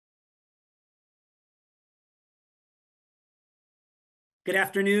Good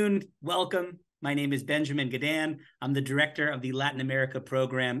afternoon. Welcome. My name is Benjamin Gadan. I'm the director of the Latin America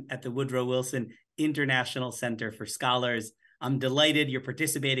program at the Woodrow Wilson International Center for Scholars. I'm delighted you're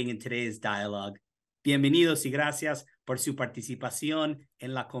participating in today's dialogue. Bienvenidos y gracias por su participación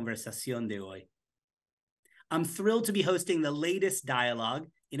en la conversación de hoy. I'm thrilled to be hosting the latest dialogue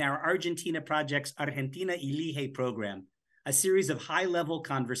in our Argentina Project's Argentina Elige program, a series of high-level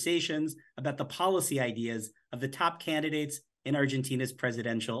conversations about the policy ideas of the top candidates in Argentina's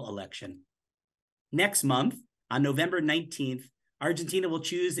presidential election. Next month, on November 19th, Argentina will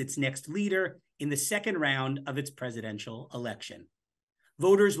choose its next leader in the second round of its presidential election.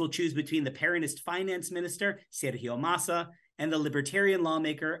 Voters will choose between the Peronist finance minister, Sergio Massa, and the libertarian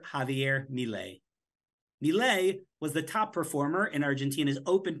lawmaker, Javier Milei. Milei was the top performer in Argentina's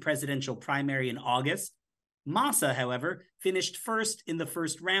open presidential primary in August. Massa, however, finished first in the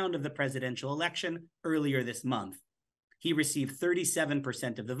first round of the presidential election earlier this month. He received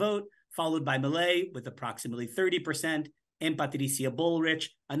 37% of the vote, followed by Milei with approximately 30%, and Patricia Bullrich,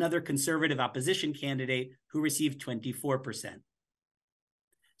 another conservative opposition candidate, who received 24%.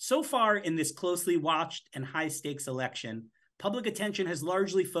 So far in this closely watched and high-stakes election, public attention has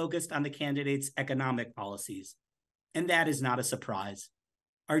largely focused on the candidates' economic policies. And that is not a surprise.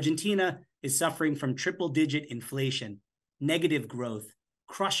 Argentina is suffering from triple-digit inflation, negative growth,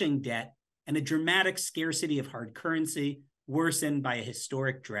 crushing debt, and a dramatic scarcity of hard currency worsened by a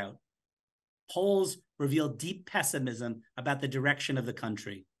historic drought. Polls reveal deep pessimism about the direction of the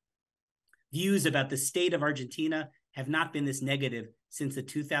country. Views about the state of Argentina have not been this negative since the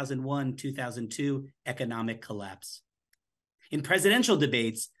 2001-2002 economic collapse. In presidential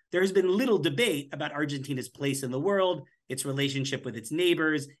debates, there has been little debate about Argentina's place in the world, its relationship with its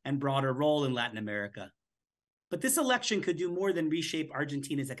neighbors, and broader role in Latin America. But this election could do more than reshape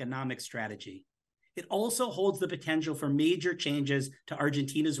Argentina's economic strategy. It also holds the potential for major changes to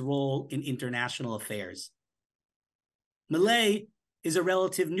Argentina's role in international affairs. Milei is a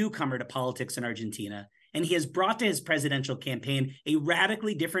relative newcomer to politics in Argentina, and he has brought to his presidential campaign a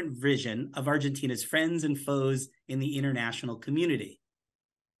radically different vision of Argentina's friends and foes in the international community.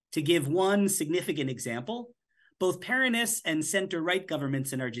 To give one significant example, both Peronist and center-right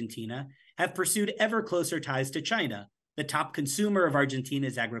governments in Argentina have pursued ever closer ties to China, the top consumer of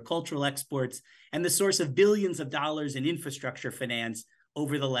Argentina's agricultural exports and the source of billions of dollars in infrastructure finance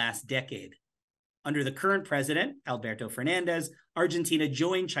over the last decade. Under the current president, Alberto Fernandez, Argentina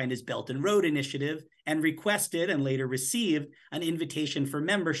joined China's Belt and Road Initiative and requested and later received an invitation for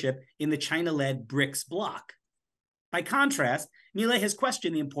membership in the China-led BRICS bloc. By contrast, Milei has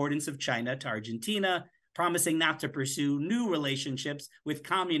questioned the importance of China to Argentina, promising not to pursue new relationships with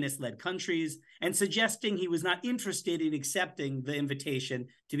communist-led countries and suggesting he was not interested in accepting the invitation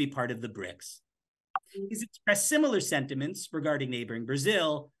to be part of the BRICS. He's expressed similar sentiments regarding neighboring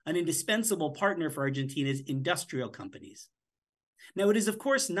Brazil, an indispensable partner for Argentina's industrial companies. Now, it is, of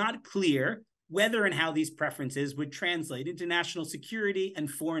course, not clear whether and how these preferences would translate into national security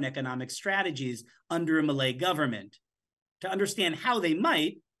and foreign economic strategies under a Milei government. To understand how they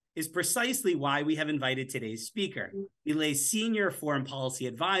might is precisely why we have invited today's speaker, Milei's senior foreign policy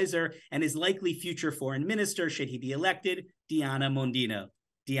advisor and his likely future foreign minister, should he be elected, Diana Mondino.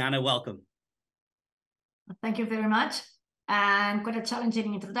 Diana, welcome. Thank you very much. And quite a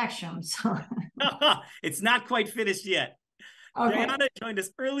challenging introduction. So it's not quite finished yet. Okay. Diana joined us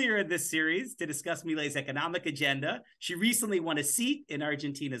earlier in this series to discuss Milei's economic agenda. She recently won a seat in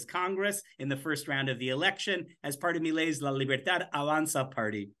Argentina's Congress in the first round of the election as part of Milei's La Libertad Avanza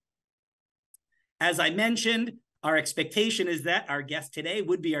party. As I mentioned, our expectation is that our guest today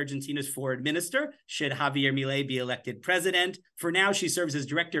would be Argentina's foreign minister, should Javier Milei be elected president. For now, she serves as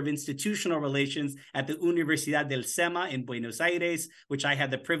director of institutional relations at the Universidad del SEMA in Buenos Aires, which I had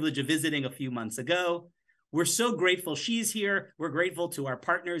the privilege of visiting a few months ago. We're so grateful she's here. We're grateful to our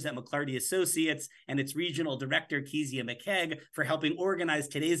partners at McClarty Associates and its regional director, Kezia McKegg, for helping organize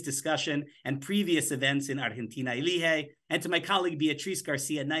today's discussion and previous events in Argentina Elige, and to my colleague, Beatriz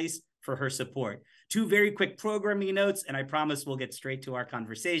Garcia-Nice, for her support. Two very quick programming notes, and I promise we'll get straight to our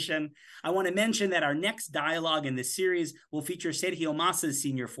conversation. I want to mention that our next dialogue in this series will feature Sergio Massa's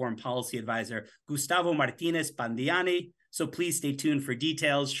senior foreign policy advisor, Gustavo Martinez Pandiani. So please stay tuned for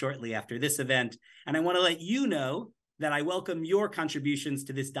details shortly after this event. And I want to let you know that I welcome your contributions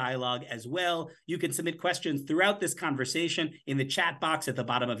to this dialogue as well. You can submit questions throughout this conversation in the chat box at the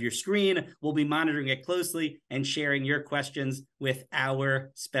bottom of your screen. We'll be monitoring it closely and sharing your questions with our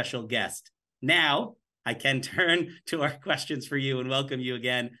special guest. Now, I can turn to our questions for you and welcome you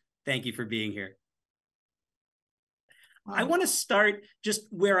again. Thank you for being here. I want to start just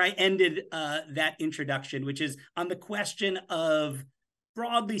where I ended that introduction, which is on the question of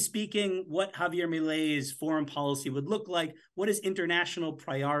broadly speaking, what Javier Milei's foreign policy would look like, what his international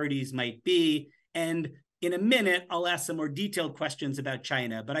priorities might be, and in a minute, I'll ask some more detailed questions about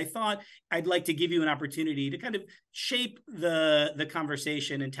China, but I thought I'd like to give you an opportunity to kind of shape the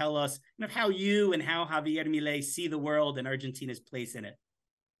conversation and tell us how you and how Javier Milei see the world and Argentina's place in it.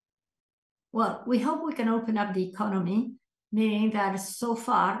 Well, we hope we can open up the economy, meaning that so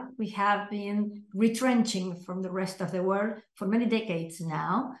far we have been retrenching from the rest of the world for many decades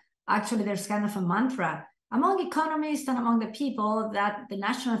now. Actually, there's kind of a mantra among economists and among the people that the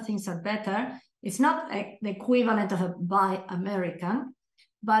national things are better. It's not the equivalent of a buy American,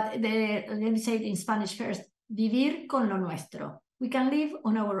 but let me say it in Spanish first, vivir con lo nuestro. We can live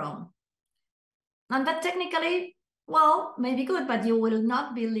on our own. And that technically, well, may be good, but you will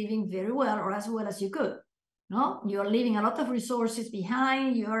not be living very well or as well as you could. No, you're leaving a lot of resources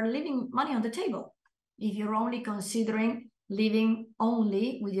behind. You're leaving money on the table if you're only considering living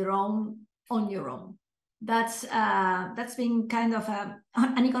only with your own on your own. That's been kind of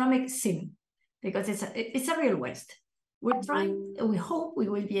an economic sin, because it's a real waste. We hope we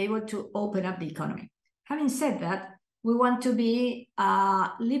will be able to open up the economy. Having said that, we want to be a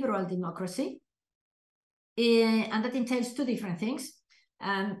liberal democracy, and that entails two different things.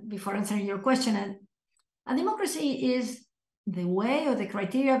 And before answering your question, a democracy is the way or the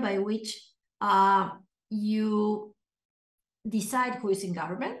criteria by which you decide who is in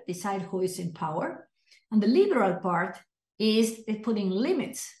government, decide who is in power. And the liberal part is putting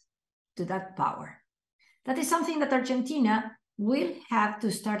limits to that power. That is something that Argentina will have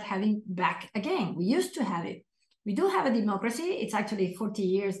to start having back again. We used to have it. We do have a democracy. It's actually 40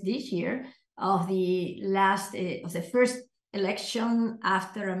 years this year of the last of the first election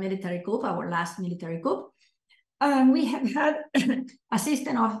after a military coup, our last military coup. And we have had a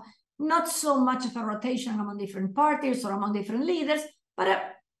system of not so much of a rotation among different parties or among different leaders, but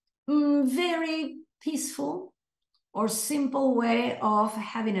a very peaceful or simple way of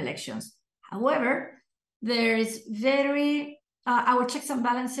having elections. However, there is our checks and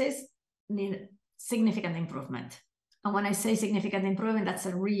balances need significant improvement. And when I say significant improvement, that's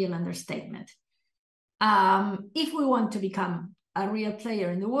a real understatement. If we want to become a real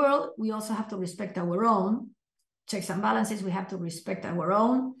player in the world, we also have to respect our own checks and balances. We have to respect our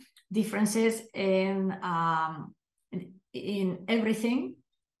own differences in everything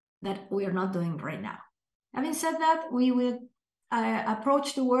that we are not doing right now. Having said that, we will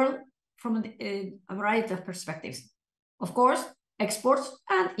approach the world from a variety of perspectives. Of course, exports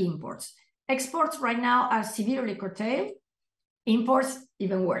and imports. Exports right now are severely curtailed. Imports,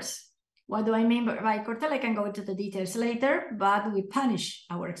 even worse. What do I mean by curtail? I can go into the details later, but we punish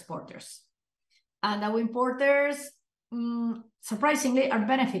our exporters. And our importers, surprisingly, are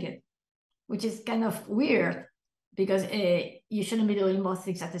benefited, which is kind of weird, because you shouldn't be doing both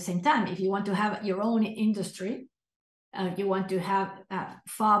things at the same time. If you want to have your own industry, you want to have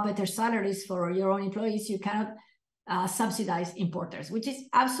far better salaries for your own employees, you cannot subsidize importers, which is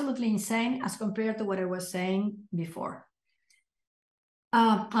absolutely insane as compared to what I was saying before.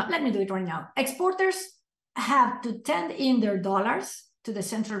 Let me do it right now. Exporters have to tend in their dollars to the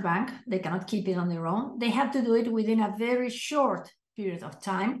central bank. They cannot keep it on their own. They have to do it within a very short period of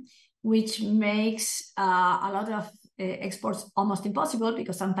time, which makes a lot of exports almost impossible,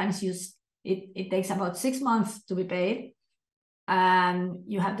 because sometimes it takes about 6 months to be paid, and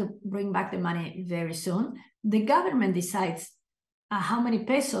you have to bring back the money very soon. The government decides how many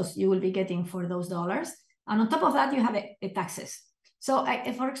pesos you will be getting for those dollars, and on top of that, you have taxes. So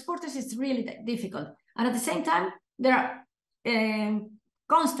for exporters, it's really difficult. And at the same time, there are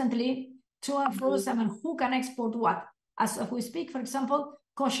constantly to and fro who can export what. As we speak, for example,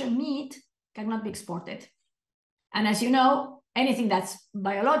 kosher meat cannot be exported. And as you know, anything that's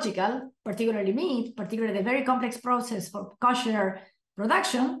biological, particularly meat, particularly the very complex process for kosher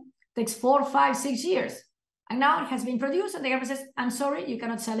production, takes 4, 5, 6 years. And now it has been produced, and the government says, I'm sorry, you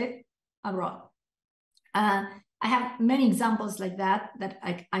cannot sell it abroad. I have many examples like that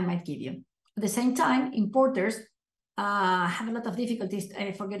I might give you. At the same time, importers have a lot of difficulties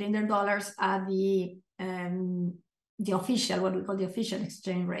for getting their dollars at the official, what we call the official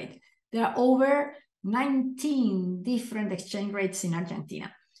exchange rate. There are over 19 different exchange rates in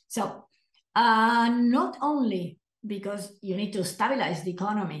Argentina. So not only because you need to stabilize the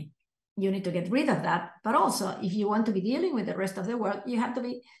economy, you need to get rid of that, but also if you want to be dealing with the rest of the world, you have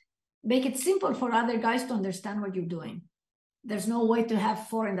to make it simple for other guys to understand what you're doing. There's no way to have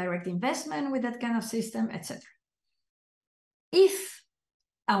foreign direct investment with that kind of system, etc. If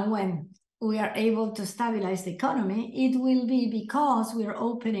and when we are able to stabilize the economy, it will be because we are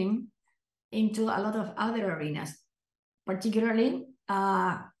opening into a lot of other arenas, particularly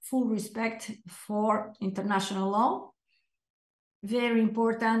full respect for international law. Very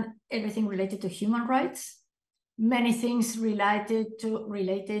important, everything related to human rights. Many things related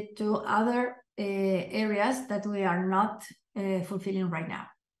to other areas that we are not fulfilling right now.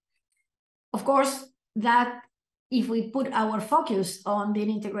 Of course, that if we put our focus on being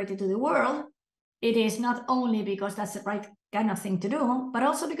integrated to the world, it is not only because that's the right kind of thing to do, but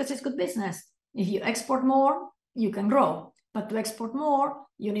also because it's good business. If you export more, you can grow. But to export more,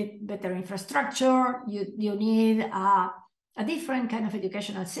 you need better infrastructure, you need a different kind of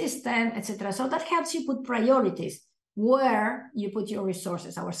educational system, etc. So that helps you put priorities where you put your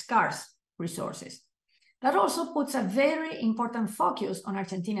resources, our scarce resources. That also puts a very important focus on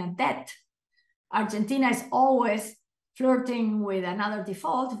Argentina debt. Argentina is always flirting with another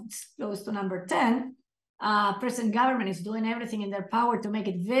default, it's close to number 10. Present government is doing everything in their power to make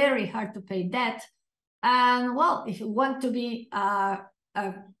it very hard to pay debt. And well, if you want to be a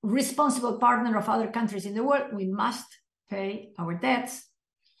responsible partner of other countries in the world, we must pay our debts.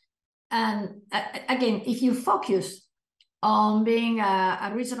 And again, if you focus on being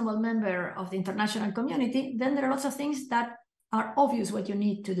a reasonable member of the international community, then there are lots of things that are obvious what you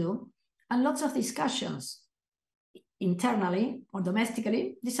need to do. And lots of discussions internally or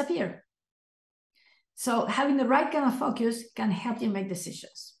domestically disappear. So having the right kind of focus can help you make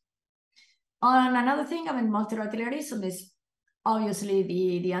decisions. On another thing, I mean, multilateralism is obviously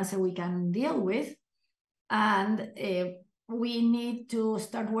the answer we can deal with. And we need to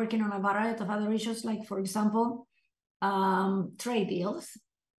start working on a variety of other issues, like, for example, trade deals.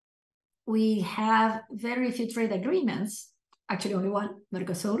 We have very few trade agreements, actually only one,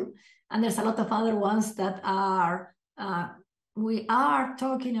 Mercosur, and there's a lot of other ones that are, we are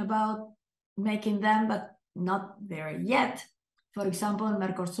talking about making them, but not there yet. For example,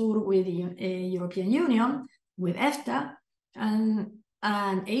 Mercosur with the European Union, with EFTA, and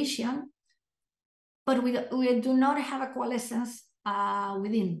Asia. But we do not have a coalescence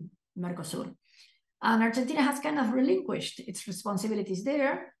within Mercosur. And Argentina has kind of relinquished its responsibilities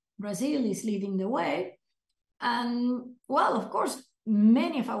there. Brazil is leading the way. And well, of course,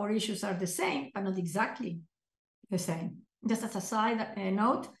 many of our issues are the same, but not exactly the same. Just as a side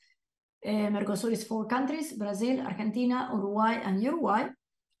note, Mercosur is 4 countries: Brazil, Argentina, Uruguay, and Uruguay.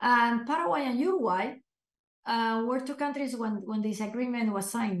 And Paraguay and Uruguay were 2 countries when this agreement was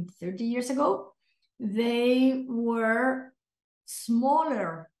signed 30 years ago. They were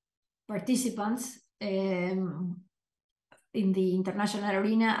smaller participants in the international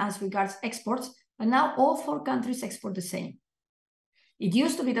arena as regards exports, but now all 4 countries export the same. It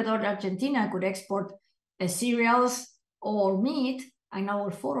used to be that Argentina could export cereals or meat, and now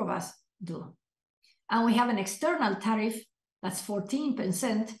all 4 of us do. And we have an external tariff that's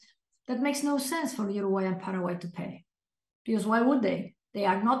 14% that makes no sense for Uruguay and Paraguay to pay. Because why would they? They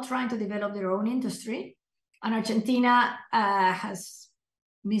are not trying to develop their own industry, and Argentina has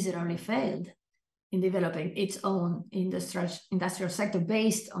miserably failed in developing its own industrial sector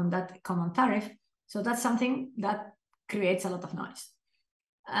based on that common tariff. So that's something that creates a lot of noise.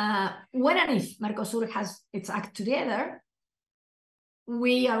 When and if Mercosur has its act together,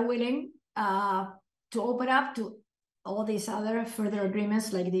 we are willing to open up to all these other further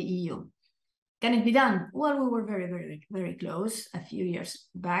agreements like the EU. Can it be done? Well, we were very, very, very close a few years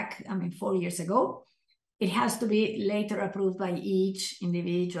back, 4 years ago. It has to be later approved by each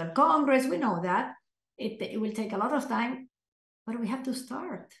individual Congress. We know that. It will take a lot of time, but we have to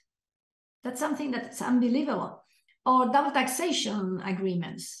start. That's something that's unbelievable. Or double taxation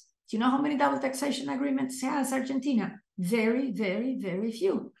agreements. Do you know how many double taxation agreements has Argentina? Very, very, very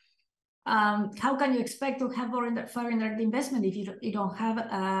few. How can you expect to have foreign direct investment if you don't have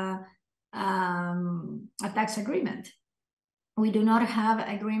a tax agreement? We do not have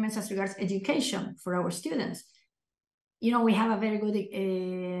agreements as regards education for our students. You know, we have a very good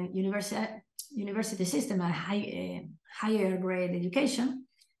university system, a higher grade education.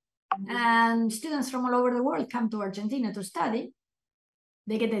 And students from all over the world come to Argentina to study.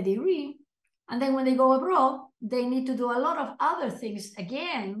 They get a degree. And then when they go abroad, they need to do a lot of other things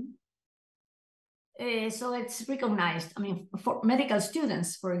again. So it's recognized. For medical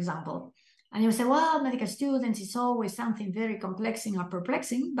students, for example. And you say, well, medical students is always something very complex or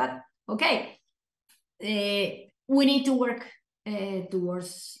perplexing. But okay, we need to work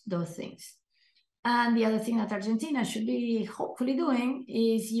towards those things. And the other thing that Argentina should be hopefully doing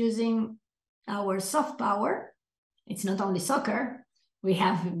is using our soft power. It's not only soccer. We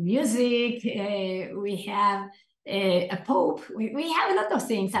have music. We have a pope. We have a lot of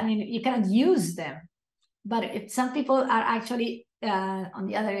things. You cannot use them. But if some people are actually, on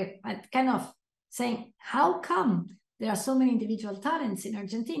the other, kind of saying, how come There are so many individual talents in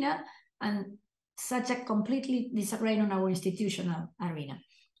Argentina and such a completely disarray on our institutional arena.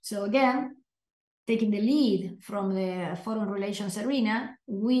 So again, taking the lead from the foreign relations arena,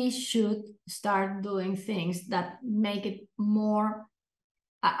 we should start doing things that make it more,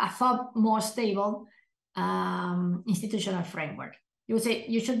 a far more stable institutional framework. You would say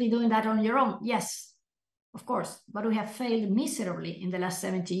you should be doing that on your own. Yes, of course, but we have failed miserably in the last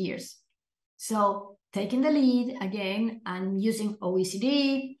 70 years. So taking the lead again and using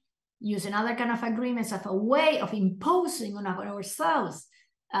OECD, using other kind of agreements as a way of imposing on ourselves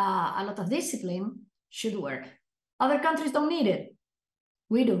a lot of discipline should work. Other countries don't need it.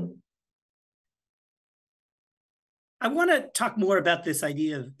 We do. I want to talk more about this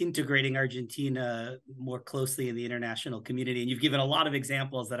idea of integrating Argentina more closely in the international community. And you've given a lot of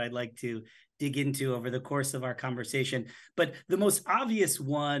examples that I'd like to dig into over the course of our conversation. But the most obvious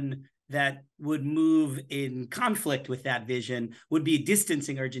one that would move in conflict with that vision would be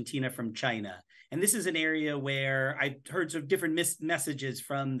distancing Argentina from China. And this is an area where I heard sort of different messages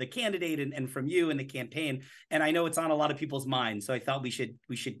from the candidate and from you in the campaign. And I know it's on a lot of people's minds. So I thought we should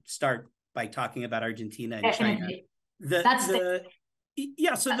start by talking about Argentina and China. The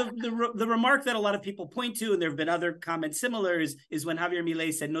remark that a lot of people point to, and there have been other comments similar, is when Javier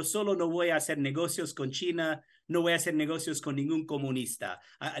Milei said, no solo no voy a hacer negocios con China, no voy a hacer negocios con ningún comunista.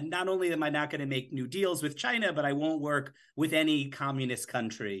 Not only am I not going to make new deals with China, but I won't work with any communist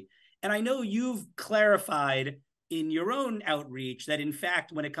country. And I know you've clarified in your own outreach that, in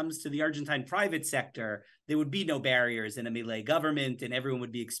fact, when it comes to the Argentine private sector, there would be no barriers in a Milei government, and everyone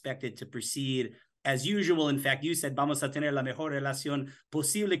would be expected to proceed as usual. In fact, you said, vamos a tener la mejor relación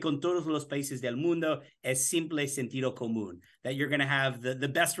posible con todos los países del mundo, es simple sentido común, that you're going to have the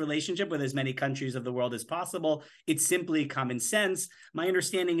best relationship with as many countries of the world as possible. It's simply common sense. My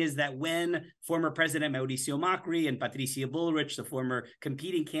understanding is that when former President Mauricio Macri and Patricia Bullrich, the former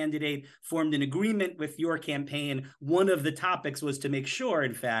competing candidate, formed an agreement with your campaign, one of the topics was to make sure,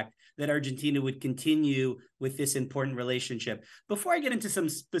 in fact, that Argentina would continue with this important relationship. Before I get into some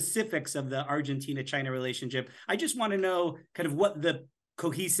specifics of the Argentina-China relationship, I just want to know kind of what the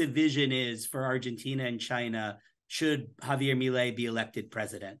cohesive vision is for Argentina and China should Javier Milei be elected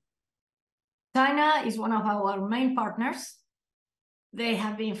president. China is one of our main partners. They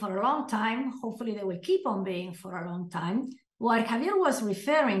have been for a long time. Hopefully they will keep on being for a long time. What Javier was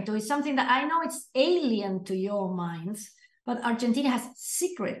referring to is something that I know it's alien to your minds, but Argentina has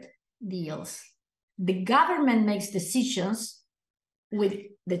secret deals. The government makes decisions with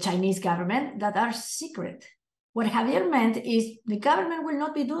the Chinese government that are secret. What Javier meant is the government will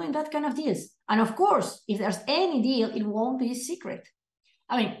not be doing that kind of deals. And of course, if there's any deal, it won't be secret.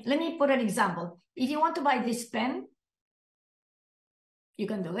 I mean, let me put an example. If you want to buy this pen, you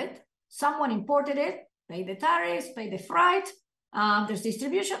can do it. Someone imported it, pay the tariffs, pay the freight, there's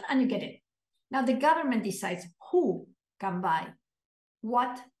distribution, and you get it. Now the government decides who can buy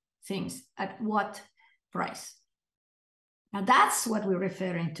what things at what price. Now that's what we're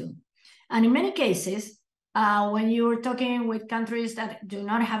referring to. And in many cases, when you're talking with countries that do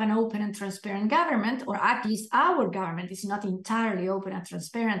not have an open and transparent government, or at least our government is not entirely open and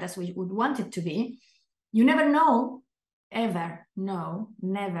transparent as we would want it to be, you never know, never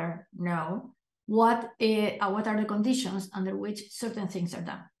know what are the conditions under which certain things are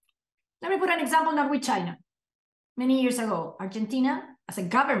done. Let me put an example now with China. Many years ago, Argentina, as a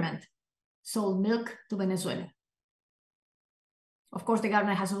government, sold milk to Venezuela. Of course, the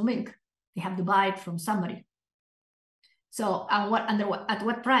government has no milk. They have to buy it from somebody. So, at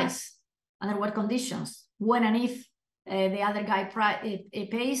what price? Under what conditions? When and if the other guy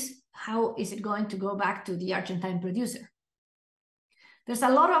pays, how is it going to go back to the Argentine producer? There's a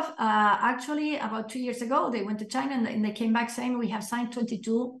lot of, actually, about 2 years ago, they went to China and they came back saying, we have signed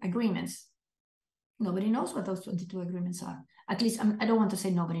 22 agreements. Nobody knows what those 22 agreements are. At least, I don't want to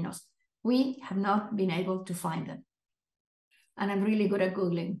say nobody knows. We have not been able to find them. And I'm really good at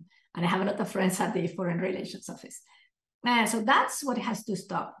Googling. And I have a lot of friends at the Foreign Relations Office. So that's what has to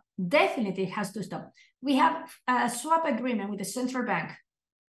stop. Definitely has to stop. We have a swap agreement with the central bank.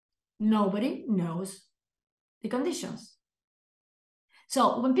 Nobody knows the conditions.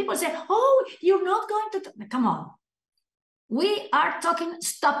 So when people say, oh, you're not going to, come on. We are talking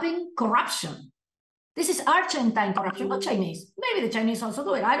stopping corruption. This is Argentine corruption, not Chinese. Maybe the Chinese also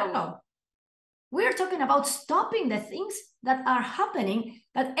do it, I don't know. We're talking about stopping the things that are happening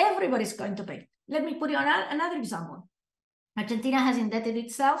that everybody's going to pay. Let me put you on another example. Argentina has indebted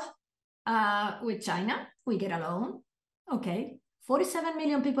itself with China. We get a loan. Okay, 47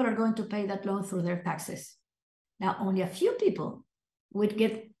 million people are going to pay that loan through their taxes. Now, only a few people would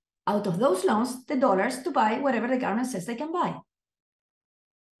get out of those loans the dollars to buy whatever the government says they can buy.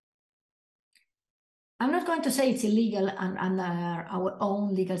 I'm not going to say it's illegal under our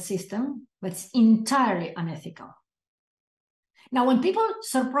own legal system, but it's entirely unethical. Now, when people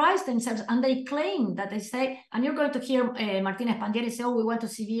surprise themselves and they claim that they say, and you're going to hear Martinez Pandieri say, oh, we want to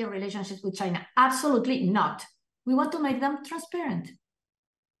severe relationships with China. Absolutely not. We want to make them transparent.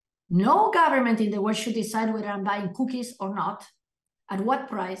 No government in the world should decide whether I'm buying cookies or not, at what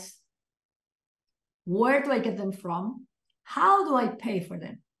price, where do I get them from, how do I pay for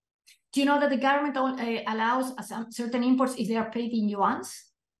them? Do you know that the government allows certain imports if they are paid in yuans?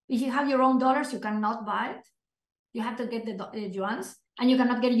 If you have your own dollars, you cannot buy it. You have to get the yuans, and you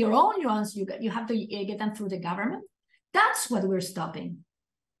cannot get your own yuans. You have to get them through the government. That's what we're stopping.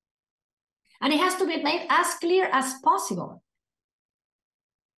 And it has to be made as clear as possible.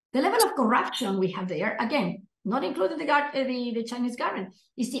 The level of corruption we have there, again, not including the Chinese government,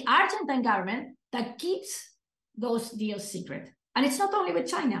 is the Argentine government that keeps those deals secret. And it's not only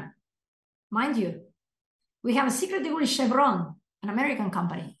with China. Mind you, we have a secret deal with Chevron, an American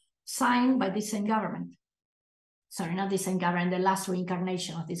company, signed by this same government. Sorry, not this same government, the last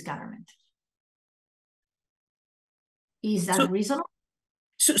reincarnation of this government. Is that reasonable?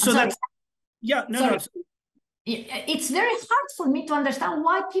 So that's, yeah, no. It's very hard for me to understand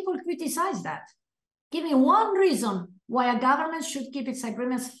why people criticize that. Give me one reason why a government should keep its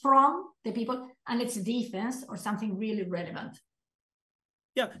agreements from the people and its defense or something really relevant.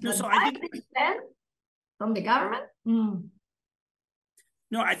 Yeah, no, but so I think from the government. No,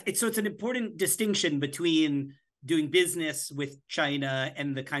 so it's an important distinction between doing business with China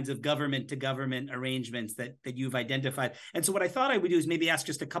and the kinds of government-to-government arrangements that you've identified. And so what I thought I would do is maybe ask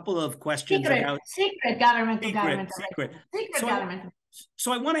just a couple of questions about secret government-to-government. Secret government.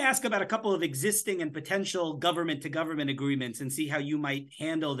 So I want to ask about a couple of existing and potential government-to-government agreements and see how you might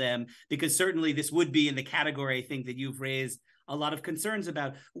handle them, because certainly this would be in the category, I think, that you've raised a lot of concerns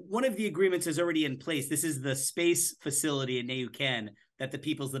about. One of the agreements is already in place. This is the space facility in Neuquén that the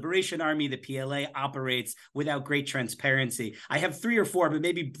People's Liberation Army, the PLA, operates without great transparency. I have 3 or 4, but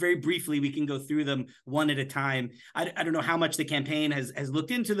maybe very briefly we can go through them one at a time. I don't know how much the campaign has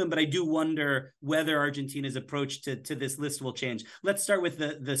looked into them, but I do wonder whether Argentina's approach to this list will change. Let's start with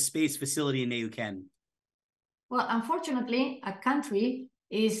the space facility in Neuquén. Well, unfortunately, a country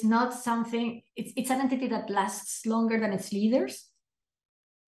is not something, it's an entity that lasts longer than its leaders.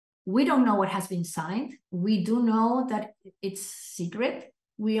 We don't know what has been signed. We do know that it's secret.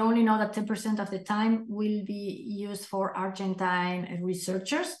 We only know that 10% of the time will be used for Argentine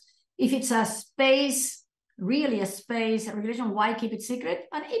researchers. If it's a space, really a space regulation, why keep it secret?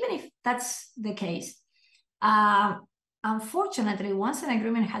 And even if that's the case, unfortunately, once an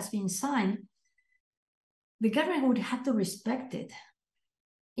agreement has been signed, the government would have to respect it.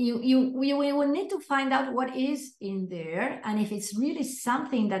 We will need to find out what is in there, and if it's really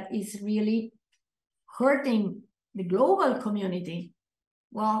something that is really hurting the global community,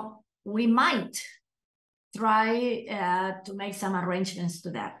 well, we might try to make some arrangements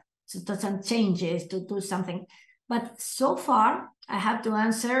to that, to some changes, to do something. But so far, I have to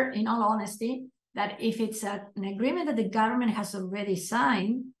answer in all honesty that if it's an agreement that the government has already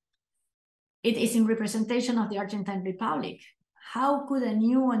signed, it is in representation of the Argentine Republic. How could a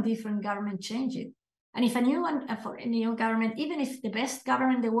new and different government change it? And if a new government, even if the best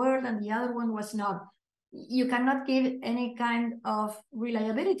government in the world and the other one was not, you cannot give any kind of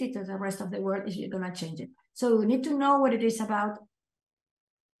reliability to the rest of the world if you're going to change it. So we need to know what it is about,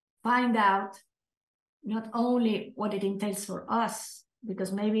 find out not only what it entails for us,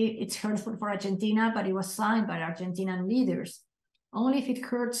 because maybe it's hurtful for Argentina, but it was signed by Argentinian leaders. Only if it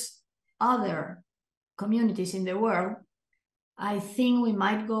hurts other communities in the world, I think we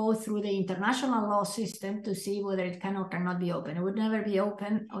might go through the international law system to see whether it can or cannot be open. It would never be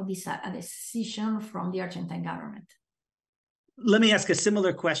open or a decision from the Argentine government. Let me ask a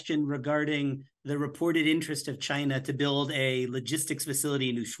similar question regarding the reported interest of China to build a logistics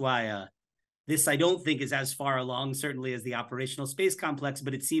facility in Ushuaia. This, I don't think, is as far along, certainly, as the operational space complex,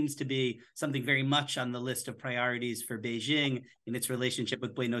 but it seems to be something very much on the list of priorities for Beijing in its relationship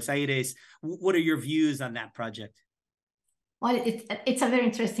with Buenos Aires. What are your views on that project? Well, it's a very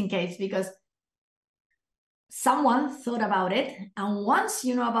interesting case because someone thought about it, and once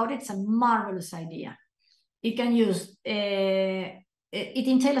you know about it, it's a marvelous idea. It can use, it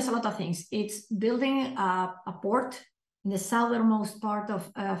entails a lot of things. It's building a port in the southernmost part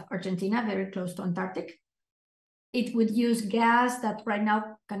of Argentina, very close to Antarctic. It would use gas that right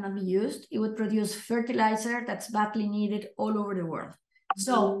now cannot be used. It would produce fertilizer that's badly needed all over the world.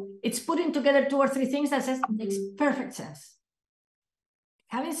 So it's putting together 2 or 3 things that makes perfect sense.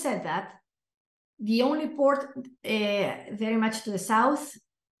 Having said that, the only port very much to the south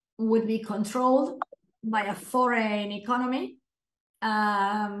would be controlled by a foreign economy.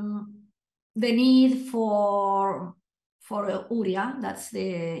 The need for urea, that's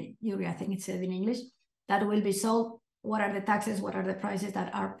the urea, I think it's said in English, that will be sold. What are the taxes? What are the prices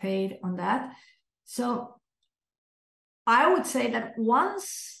that are paid on that? So I would say that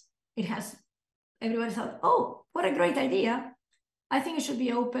once it has, everybody thought, oh, what a great idea. I think it should be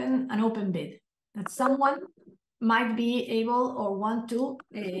an open bid, that someone might be able or want to,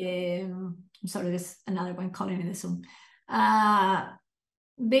 I'm sorry, there's another one calling in the Zoom,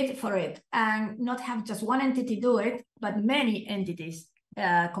 bid for it and not have just one entity do it, but many entities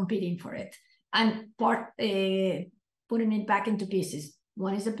competing for it and putting it back into pieces.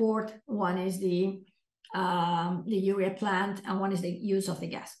 One is the port, one is the urea plant, and one is the use of the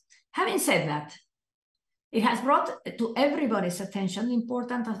gas. Having said that, it has brought to everybody's attention the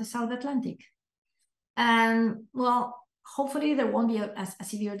importance of the South Atlantic. And well, hopefully there won't be a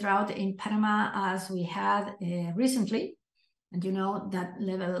severe drought in Panama as we had recently. And you know, that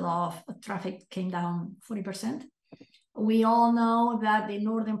level of traffic came down 40%. We all know that the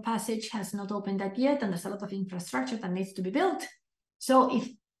Northern Passage has not opened up yet, and there's a lot of infrastructure that needs to be built. So if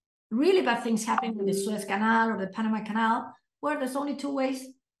really bad things happen with the Suez Canal or the Panama Canal, where there's only two ways,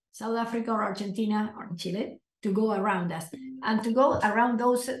 South Africa or Argentina or Chile, to go around us. And to go around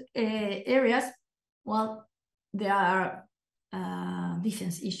those areas, well, there are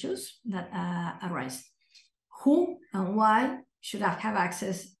defense issues that arise. Who and why should have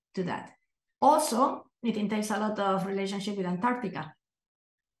access to that? Also, it entails a lot of relationship with Antarctica.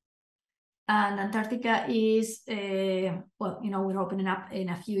 And Antarctica is, well, you know, we're opening up in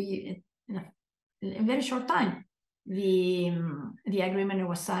a few years, in a very short time. The agreement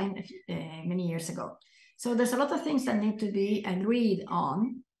was signed many years ago. So there's a lot of things that need to be agreed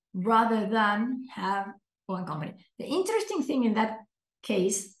on rather than have one company. The interesting thing in that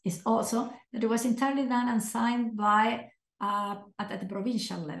case is also that it was entirely done and signed by at the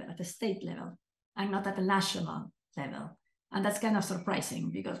provincial level, at the state level, and not at the national level. And that's kind of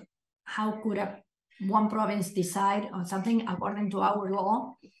surprising, because how could one province decide on something according to our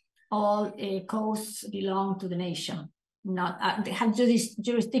law? All coasts belong to the nation. Not they have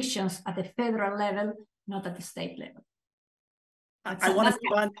jurisdictions at the federal level, not at the state level. I want to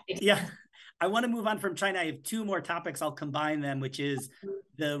move on. Yeah, I want to move on from China. I have two more topics. I'll combine them, which is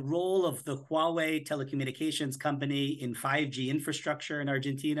the role of the Huawei telecommunications company in 5G infrastructure in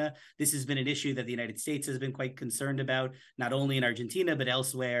Argentina. This has been an issue that the United States has been quite concerned about, not only in Argentina, but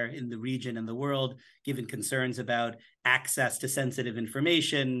elsewhere in the region and the world, given concerns about access to sensitive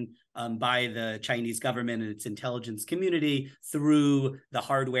information by the Chinese government and its intelligence community through the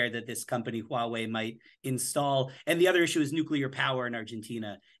hardware that this company Huawei might install. And the other issue is nuclear power in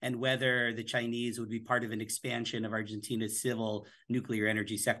Argentina and whether the Chinese would be part of an expansion of Argentina's civil nuclear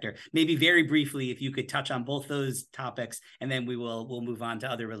energy sector. Maybe very briefly, if you could touch on both those topics, and then we'll move on to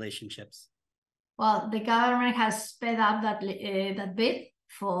other relationships. Well, the government has sped up that bid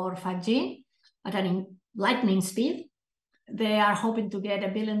for 5G at an lightning speed. They are hoping to get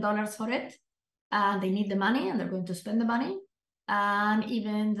 $1 billion for it, and they need the money, and they're going to spend the money. And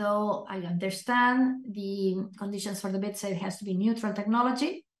even though I understand the conditions for the bid say it has to be neutral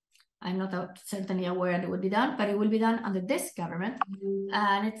technology, I'm not certainly aware it will be done, but it will be done under this government.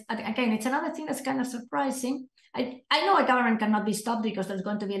 And it's another thing that's kind of surprising. I know a government cannot be stopped because there's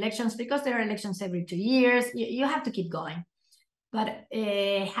going to be elections, because there are elections every 2 years. You have to keep going. But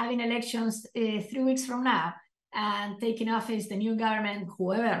having elections 3 weeks from now and taking office the new government,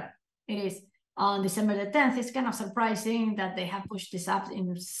 whoever it is, on December the 10th, it's kind of surprising that they have pushed this up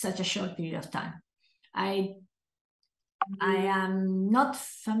in such a short period of time. I am not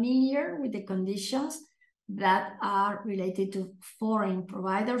familiar with the conditions that are related to foreign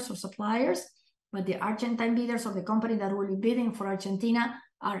providers or suppliers, but the Argentine bidders of the company that will be bidding for Argentina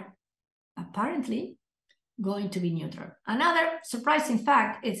are apparently going to be neutral. Another surprising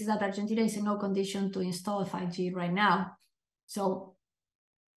fact is that Argentina is in no condition to install 5G right now. So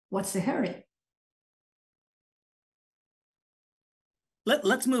what's the hurry?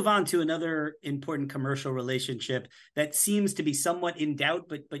 Let's move on to another important commercial relationship that seems to be somewhat in doubt,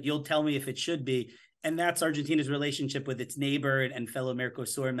 but you'll tell me if it should be, and that's Argentina's relationship with its neighbor and fellow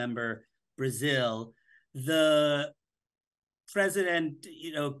Mercosur member, Brazil. The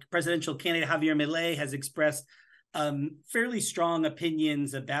presidential candidate Javier Milei has expressed fairly strong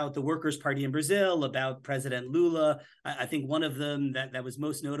opinions about the Workers' Party in Brazil, about President Lula. I think one of them that was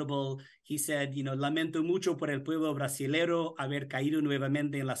most notable, he said, lamento mucho por el pueblo brasileño haber caído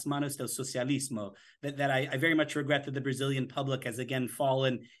nuevamente en las manos del socialismo. That I very much regret that the Brazilian public has again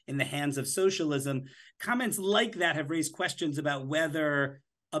fallen in the hands of socialism. Comments like that have raised questions about whether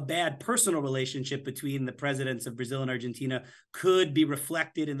a bad personal relationship between the presidents of Brazil and Argentina could be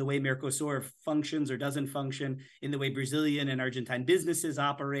reflected in the way Mercosur functions or doesn't function, in the way Brazilian and Argentine businesses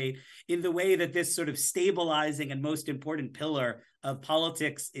operate, in the way that this sort of stabilizing and most important pillar of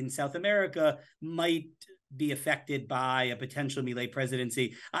politics in South America might be affected by a potential Milei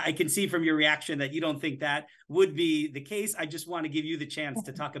presidency. I can see from your reaction that you don't think that would be the case. I just want to give you the chance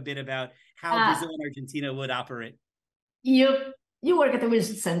to talk a bit about how Brazil and Argentina would operate. You work at the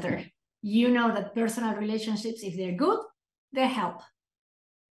Wilson Center. You know that personal relationships, if they're good, they help.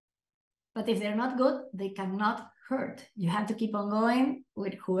 But if they're not good, they cannot hurt. You have to keep on going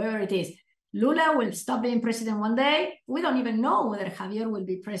with whoever it is. Lula will stop being president one day. We don't even know whether Javier will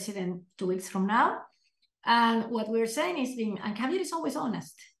be president 2 weeks from now. And what we're saying is and Javier is always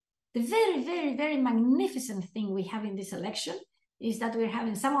honest. The very, very, very magnificent thing we have in this election is that we're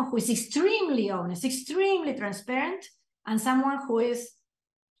having someone who is extremely honest, extremely transparent, and someone who is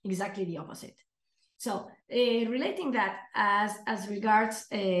exactly the opposite. So relating that as regards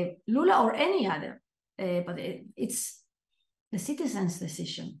Lula or any other, but it's the citizens'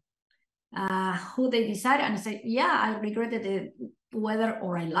 decision. Who they decide and say, yeah, I regretted it, whether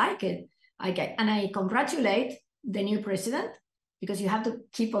or I like it. And I congratulate the new president, because you have to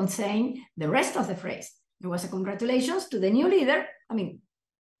keep on saying the rest of the phrase. It was a congratulations to the new leader. I mean,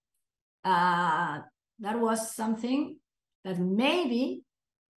 that was something that maybe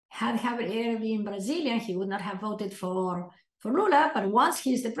had Javier been Brazilian, he would not have voted for Lula, but once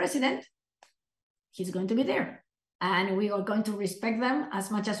he's the president, he's going to be there. And we are going to respect them as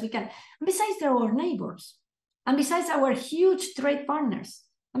much as we can. And besides, they're our neighbors. And besides, our huge trade partners.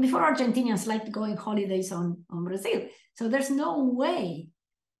 And before, Argentinians liked going holidays on Brazil. So there's no way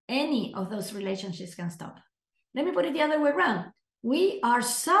any of those relationships can stop. Let me put it the other way around. We are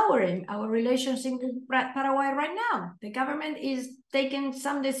souring our relationship with Paraguay right now. The government is taking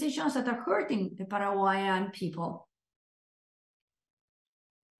some decisions that are hurting the Paraguayan people.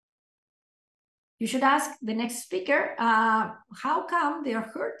 You should ask the next speaker, how come they are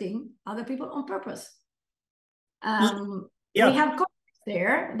hurting other people on purpose? We have contracts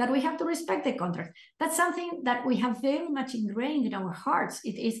there that we have to respect the contract. That's something that we have very much ingrained in our hearts.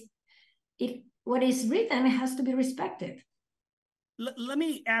 What is written has to be respected. Let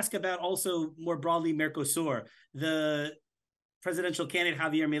me ask about also more broadly Mercosur. The presidential candidate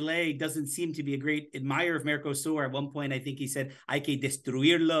Javier Milei doesn't seem to be a great admirer of Mercosur. At one point, I think he said, hay que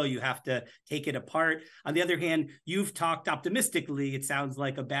destruirlo, you have to take it apart. On the other hand, you've talked optimistically, it sounds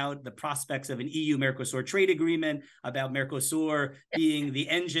like, about the prospects of an EU-Mercosur trade agreement, about Mercosur being the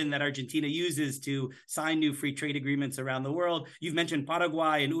engine that Argentina uses to sign new free trade agreements around the world. You've mentioned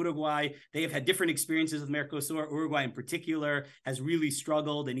Paraguay and Uruguay. They have had different experiences with Mercosur. Uruguay in particular has really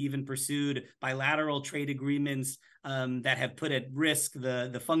struggled and even pursued bilateral trade agreements that have put at risk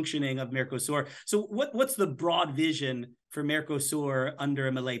the functioning of Mercosur. So what's the broad vision for Mercosur under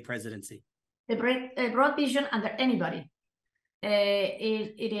a Milei presidency? The broad vision under anybody,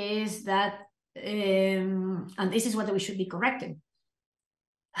 it is that, and this is what we should be correcting.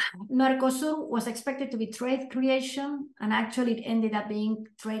 Mercosur was expected to be trade creation, and actually it ended up being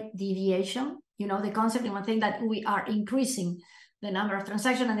trade deviation. You know, the concept, and one thing that we are increasing the number of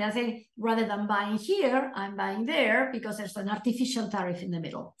transactions, and the other thing, rather than buying here, I'm buying there, because there's an artificial tariff in the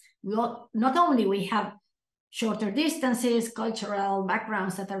middle. Not only we have shorter distances, cultural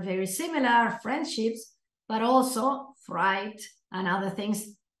backgrounds that are very similar, friendships, but also freight and other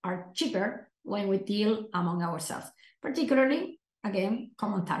things are cheaper when we deal among ourselves, particularly, again,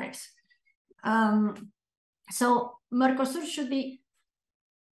 common tariffs. So Mercosur should be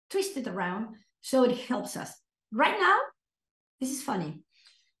twisted around so it helps us. Right now, this is funny.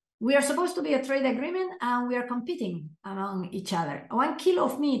 We are supposed to be a trade agreement and we are competing among each other. 1 kilo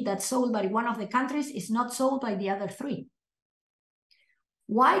of meat that's sold by one of the countries is not sold by the other 3.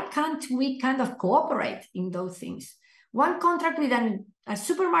 Why can't we kind of cooperate in those things? One contract with a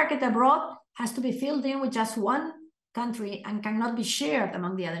supermarket abroad has to be filled in with just one country and cannot be shared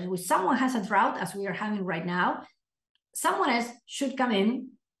among the others. If someone has a drought, as we are having right now, someone else should come in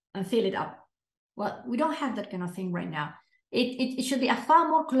and fill it up. Well, we don't have that kind of thing right now. It should be a far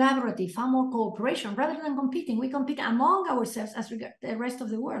more collaborative, far more cooperation, rather than competing. We compete among ourselves as regards the rest of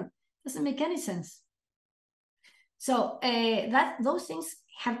the world. Doesn't make any sense. So those things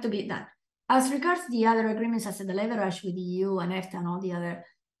have to be done. As regards the other agreements, as the leverage with the EU and EFTA and all the other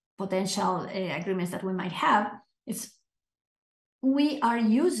potential agreements that we might have, we are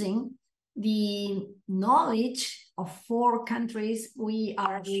using the knowledge of 4 countries. We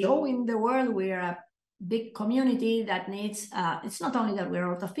are showing the world we are a big community that needs, it's not only that we're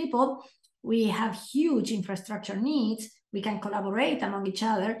a lot of people, we have huge infrastructure needs, we can collaborate among each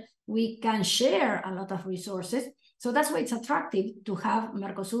other, we can share a lot of resources. So that's why it's attractive to have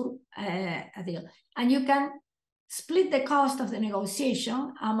Mercosur a deal. And you can split the cost of the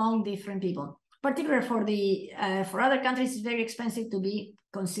negotiation among different people. Particularly for other countries, it's very expensive to be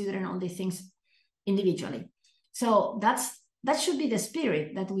considering all these things individually. So that should be the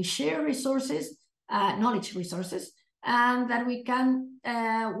spirit, that we share resources, knowledge resources, and that we can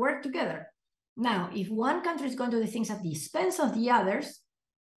work together. Now, if one country is going to do the things at the expense of the others,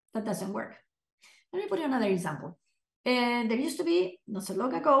 that doesn't work. Let me put you another example. There used to be, not so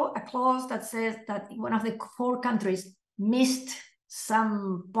long ago, a clause that says that if one of the 4 countries missed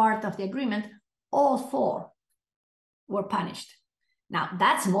some part of the agreement, all 4 were punished. Now,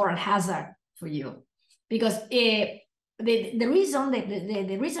 that's moral hazard for you, because the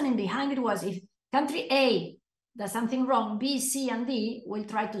reasoning behind it was, if country A does something wrong, B, C, and D will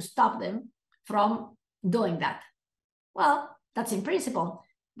try to stop them from doing that. Well, that's in principle.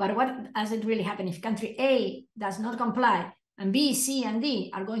 But what does it really happen if country A does not comply and B, C, and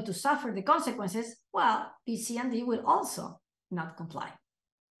D are going to suffer the consequences? Well, B, C, and D will also not comply.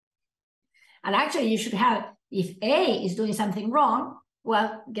 And actually, you should have, if A is doing something wrong,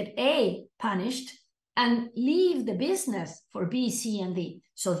 well, get A punished and leave the business for B, C, and D.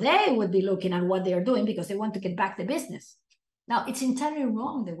 So they would be looking at what they are doing because they want to get back the business. Now, it's entirely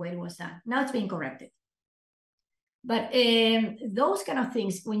wrong the way it was done. Now it's being corrected. But those kind of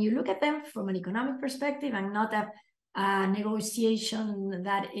things, when you look at them from an economic perspective and not a negotiation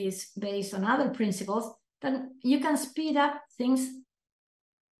that is based on other principles, then you can speed up things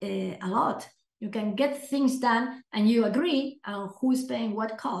a lot. You can get things done and you agree on who's paying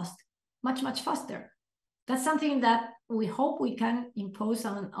what cost much, much faster. That's something that we hope we can impose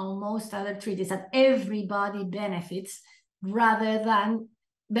on most other treaties, that everybody benefits rather than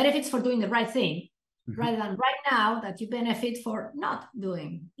benefits for doing the right thing. Rather than right now that you benefit for not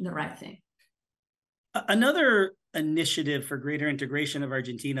doing the right thing. Another initiative for greater integration of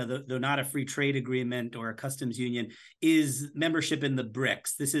Argentina, though not a free trade agreement or a customs union, is membership in the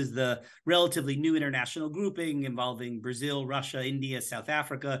BRICS. This is the relatively new international grouping involving Brazil, Russia, India, South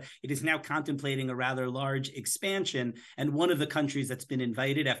Africa. It is now contemplating a rather large expansion. And one of the countries that's been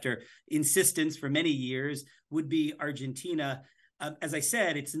invited after insistence for many years would be Argentina. As I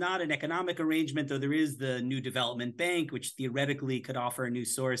said, it's not an economic arrangement, though there is the new development bank, which theoretically could offer a new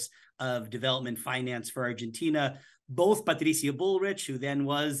source of development finance for Argentina. Both Patricia Bullrich, who then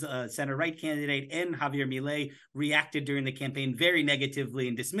was a center-right candidate, and Javier Milei reacted during the campaign very negatively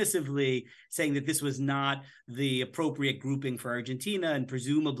and dismissively, saying that this was not the appropriate grouping for Argentina. And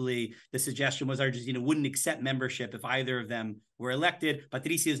presumably the suggestion was Argentina wouldn't accept membership if either of them were elected.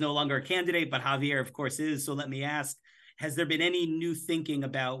 Patricia is no longer a candidate, but Javier, of course, is. So let me ask, has there been any new thinking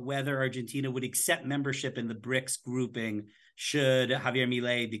about whether Argentina would accept membership in the BRICS grouping should Javier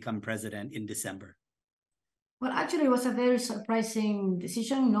Milei become president in December? Well, actually, it was a very surprising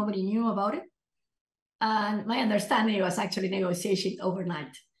decision. Nobody knew about it. And my understanding, it was actually negotiated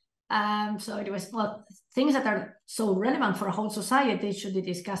overnight. So it was, well, things that are so relevant for a whole society should be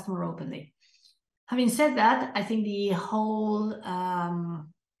discussed more openly. Having said that, I think the whole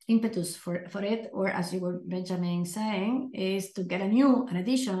impetus for it, or as you were, Benjamin, saying, is to get an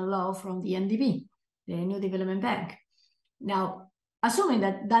additional law from the NDB, the New Development Bank. Now, assuming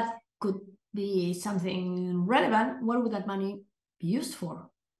that that could be something relevant, what would that money be used for?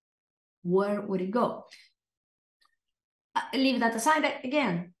 Where would it go? Leave that aside.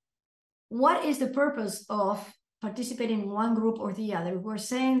 Again, what is the purpose of participating in one group or the other? We're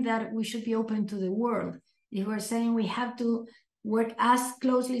saying that we should be open to the world. If we're saying we have to work as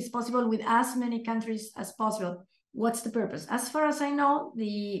closely as possible with as many countries as possible, what's the purpose? As far as I know,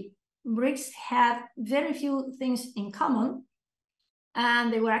 the BRICS had very few things in common,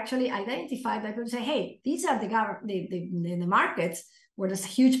 and they were actually identified that would say, hey, these are the markets where there's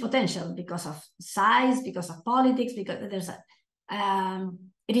huge potential because of size, because of politics, because there's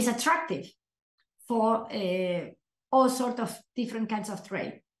it is attractive for all sorts of different kinds of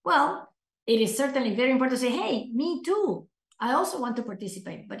trade. Well, it is certainly very important to say, hey, me too. I also want to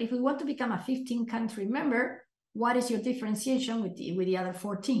participate. But if we want to become a 15-country member, what is your differentiation with the other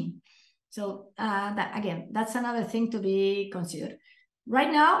 14? So that's another thing to be considered.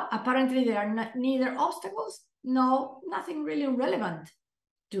 Right now, apparently there are neither obstacles, no, nothing really relevant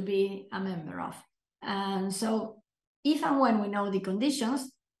to be a member of. And so if and when we know the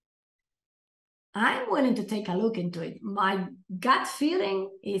conditions, I'm willing to take a look into it. My gut feeling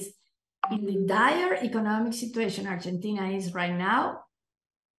is, in the dire economic situation Argentina is right now,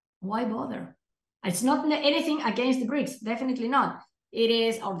 why bother? It's not anything against the BRICS, definitely not. It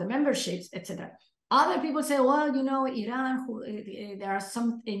is, or the memberships, etc. Other people say, well, you know, Iran, there are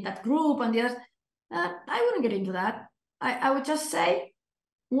some in that group and the others. I wouldn't get into that. I would just say,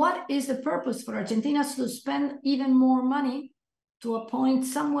 what is the purpose for Argentina to spend even more money to appoint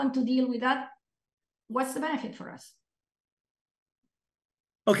someone to deal with that? What's the benefit for us?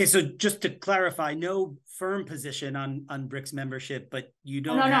 Okay, so just to clarify, no firm position on BRICS membership, but you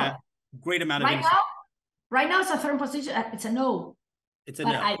don't have great amount of influence. Right now, it's a firm position. It's a no. It's a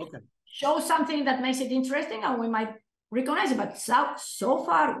no. Okay. Show something that makes it interesting, and we might recognize it. But so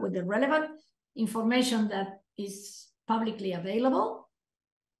far, with the relevant information that is publicly available,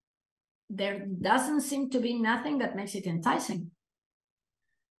 there doesn't seem to be nothing that makes it enticing.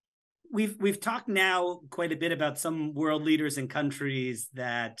 We've talked now quite a bit about some world leaders and countries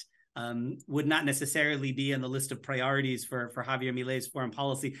that would not necessarily be on the list of priorities for Javier Milei's foreign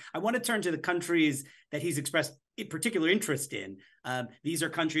policy. I want to turn to the countries that he's expressed particular interest in. These are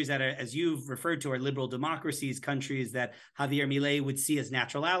countries that are, as you've referred to, are liberal democracies, countries that Javier Milei would see as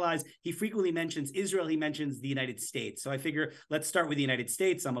natural allies. He frequently mentions Israel. He mentions the United States. So I figure let's start with the United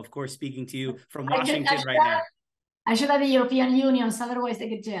States. I'm, of course, speaking to you from Washington right now. I should have the European Union, so otherwise they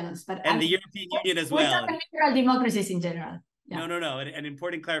get jealous. And the European Union as well. We're talking liberal democracies in general. Yeah. No. An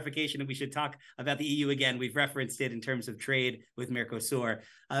important clarification, and we should talk about the EU again. We've referenced it in terms of trade with Mercosur.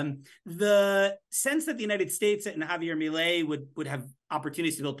 The sense that the United States and Javier Milei would have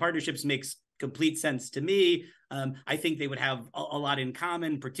opportunities to build partnerships makes complete sense to me. I think they would have a lot in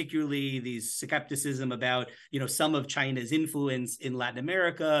common, particularly these skepticism about, some of China's influence in Latin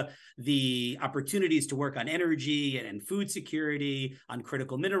America, the opportunities to work on energy and food security, on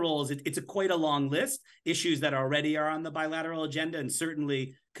critical minerals. It's quite a long list, issues that already are on the bilateral agenda and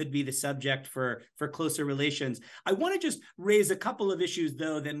certainly could be the subject for closer relations. I want to just raise a couple of issues,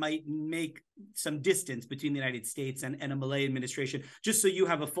 though, that might make some distance between the United States and a Milei administration, just so you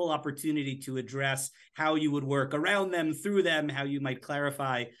have a full opportunity to address how you would work around them, through them, how you might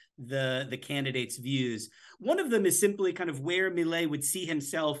clarify the candidates' views. One of them is simply kind of where Milei would see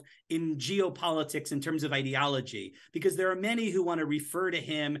himself in geopolitics in terms of ideology, because there are many who want to refer to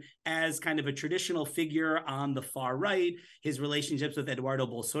him as kind of a traditional figure on the far right, his relationships with Eduardo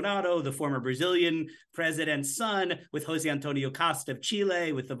Bolsonaro, the former Brazilian president's son, with José Antonio Kast of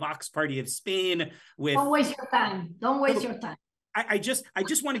Chile, with the Vox Party of Spain. Don't waste your time. Don't waste your time. I just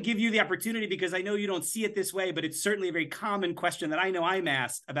want to give you the opportunity, because I know you don't see it this way, but it's certainly a very common question that I know I'm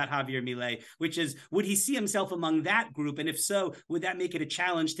asked about Javier Milei, which is, would he see himself among that group? And if so, would that make it a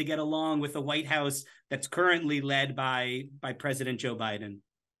challenge to get along with the White House that's currently led by President Joe Biden?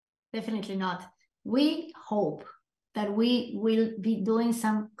 Definitely not. We hope that we will be doing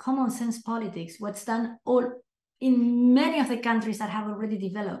some common sense politics, what's done all in many of the countries that have already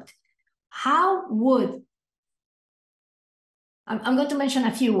developed. How would I'm going to mention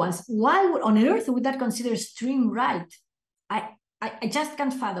a few ones. Why on earth would that consider extreme right? I just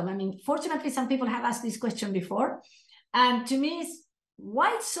can't fathom. I mean, fortunately, some people have asked this question before. And to me,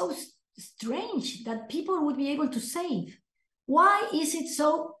 why it's so strange that people would be able to save? Why is it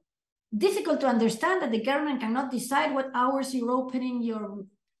so difficult to understand that the government cannot decide what hours you're opening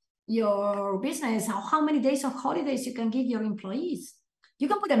your business, how many days of holidays you can give your employees? You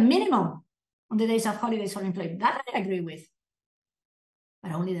can put a minimum on the days of holidays for employees. That I agree with.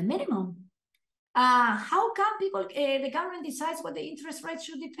 But only the minimum. How come the government decides what the interest rate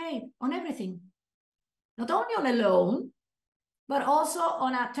should be paid on everything? Not only on a loan, but also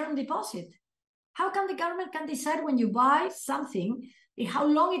on a term deposit. How come the government can decide when you buy something, how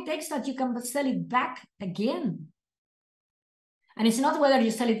long it takes that you can sell it back again? And it's not whether you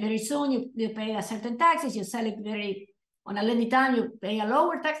sell it very soon, you pay a certain taxes, you sell it on a lengthy time, you pay a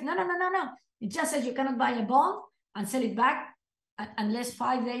lower tax. No. It just says you cannot buy a bond and sell it back unless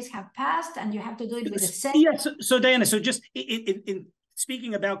 5 days have passed, and you have to do it with the same. Yeah, so Diana, so just in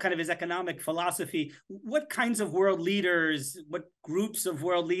speaking about kind of his economic philosophy, what kinds of world leaders, what groups of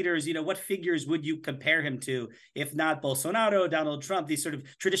world leaders, what figures would you compare him to, if not Bolsonaro, Donald Trump, these sort of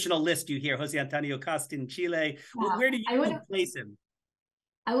traditional list you hear, José Antonio Kast in Chile? Well, where do you place him?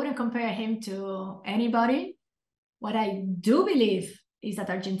 I wouldn't compare him to anybody. What I do believe is that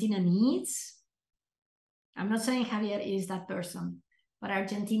Argentina needs, I'm not saying Javier is that person, but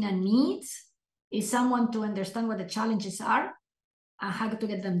Argentina needs is someone to understand what the challenges are and how to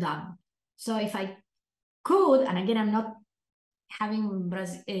get them done. So if I could, and again, I'm not having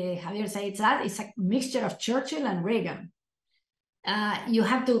Javier say it's a mixture of Churchill and Reagan. You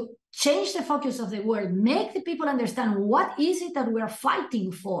have to change the focus of the world, make the people understand what is it that we are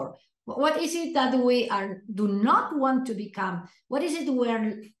fighting for. What is it that we do not want to become? What is it we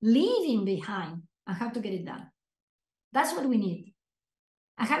are leaving behind, and how to get it done? That's what we need.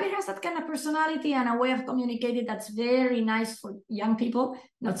 And Javier has that kind of personality and a way of communicating that's very nice for young people,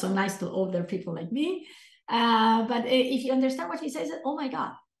 not so nice to older people like me. But if you understand what he says, oh my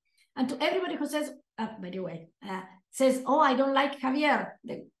God. And to everybody who says, by the way, says, oh, I don't like Javier,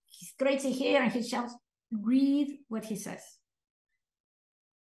 he's crazy here and he shouts, read what he says.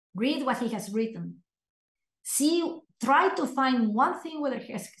 Read what he has written. Try to find one thing whether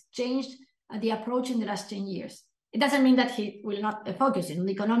he has changed the approach in the last 10 years. It doesn't mean that he will not focus. In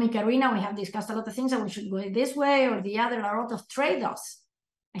the economic arena, we have discussed a lot of things that we should go this way or the other, a lot of trade-offs.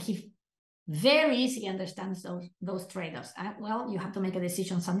 And he very easily understands those trade-offs. Well, you have to make a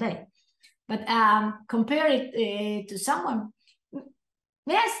decision someday. But compare it to someone,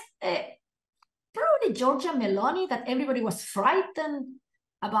 yes, probably Giorgia Meloni, that everybody was frightened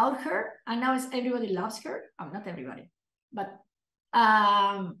about her, and now everybody loves her. Not everybody, but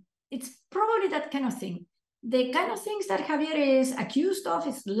it's probably that kind of thing. The kind of things that Javier is accused of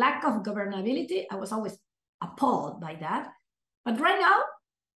is lack of governability. I was always appalled by that. But right now,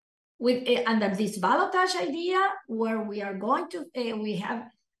 with under this ballotage idea, where we are going to, we have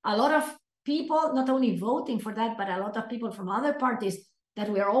a lot of people not only voting for that, but a lot of people from other parties that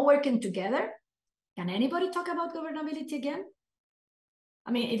we are all working together. Can anybody talk about governability again? I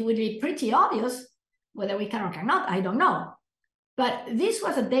mean, it would be pretty obvious whether we can or cannot, I don't know. But this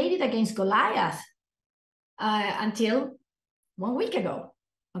was a David against Goliath until 1 week ago,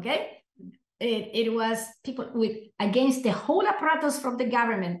 okay? It was people against the whole apparatus from the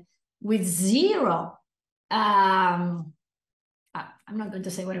government with zero, I'm not going to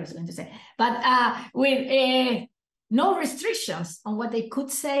say what I was going to say, but with no restrictions on what they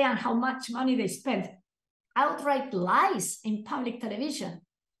could say and how much money they spent. Outright lies in public television.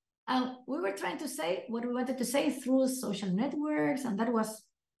 And we were trying to say what we wanted to say through social networks, and that was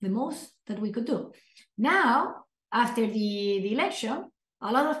the most that we could do. Now, after the election,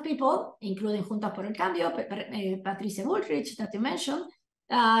 a lot of people, including Junta por el Cambio, Patricia Bullrich that you mentioned,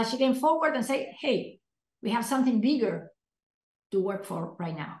 she came forward and said, hey, we have something bigger to work for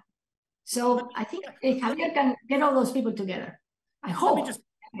right now. So I think Javier can get all those people together. I hope.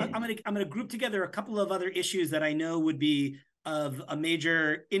 I'm gonna group together a couple of other issues that I know would be of a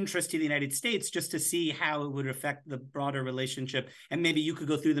major interest to the United States, just to see how it would affect the broader relationship. And maybe you could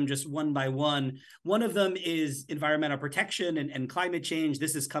go through them just one by one. One of them is environmental protection and climate change.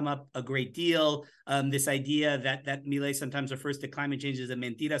 This has come up a great deal. This idea that Milei sometimes refers to climate change as a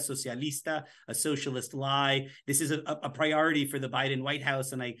mentira socialista, a socialist lie. This is a priority for the Biden White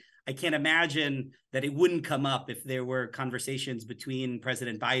House. And I can't imagine that it wouldn't come up if there were conversations between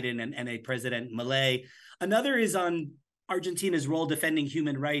President Biden and a President Milei. Another is on Argentina's role defending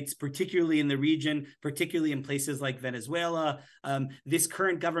human rights, particularly in the region, particularly in places like Venezuela. This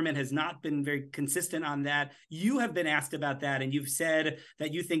current government has not been very consistent on that. You have been asked about that, and you've said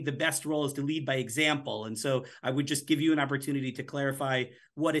that you think the best role is to lead by example. And so I would just give you an opportunity to clarify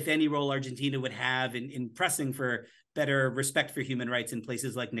what, if any, role Argentina would have in pressing for better respect for human rights in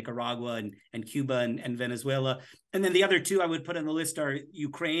places like Nicaragua and Cuba and Venezuela. And then the other two I would put on the list are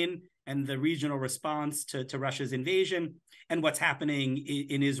Ukraine and the regional response to Russia's invasion, and what's happening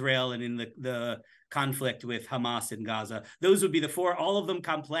in Israel and in the conflict with Hamas in Gaza. Those would be the four, all of them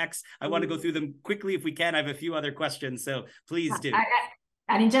complex. I want to go through them quickly if we can. I have a few other questions, so please do.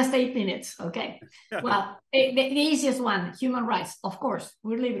 And in just 8 minutes, okay. Well, the easiest one, human rights. Of course,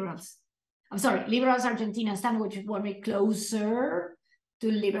 we're liberals. I'm sorry, liberals Argentina stand, which want me closer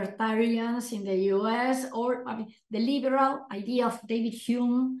to libertarians in the US, or the liberal idea of David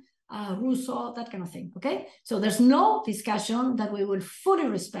Hume, Rousseau, that kind of thing, okay? So there's no discussion that we will fully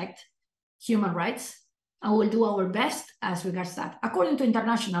respect human rights, and we'll do our best as regards that. According to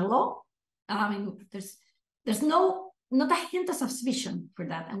international law, I mean, there's not a hint of suspicion for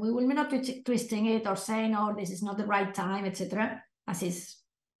that, and we will not be twisting it or saying, oh, this is not the right time, etc., as is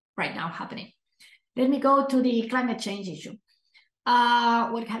right now happening. Let me go to the climate change issue.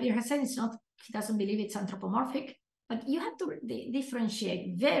 What Javier has said is not, he doesn't believe it's anthropomorphic, but you have to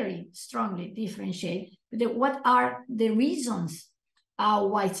differentiate, very strongly differentiate, what are the reasons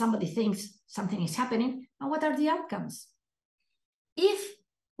why somebody thinks something is happening, and what are the outcomes. If,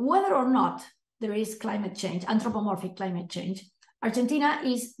 whether or not there is climate change, anthropomorphic climate change, Argentina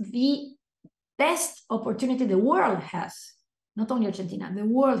is the best opportunity the world has, not only Argentina, the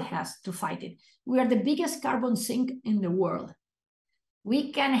world has to fight it. We are the biggest carbon sink in the world.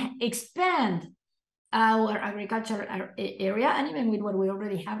 We can expand our agricultural area, and even with what we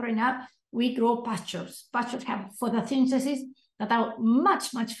already have right now, we grow pastures. Pastures have photosynthesis that are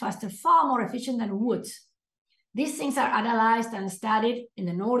much, much faster, far more efficient than woods. These things are analyzed and studied in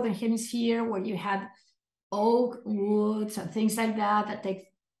the Northern Hemisphere, where you have oak woods and things like that take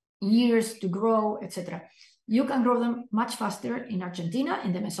years to grow, etc. You can grow them much faster in Argentina,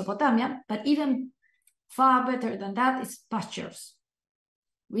 in the Mesopotamia, but even far better than that is pastures.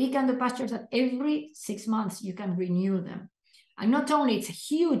 We can do pastures that every 6 months you can renew them. And not only it's a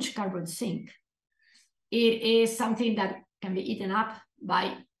huge carbon sink, it is something that can be eaten up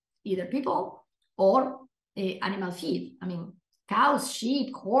by either people or animal feed. I mean, cows,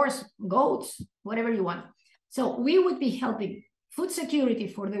 sheep, horse, goats, whatever you want. So we would be helping food security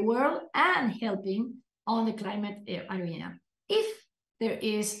for the world and helping on the climate arena. If there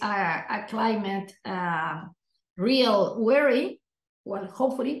is a climate real worry, well,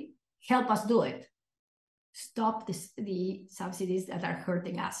 hopefully help us do it. Stop the subsidies that are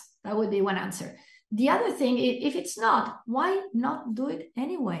hurting us. That would be one answer. The other thing, if it's not, why not do it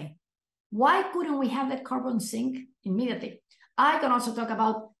anyway? Why couldn't we have that carbon sink immediately? I can also talk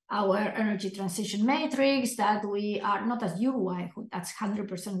about our energy transition matrix, that we are not as Uruguay, that's 100%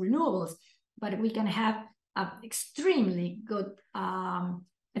 renewables, but we can have extremely good,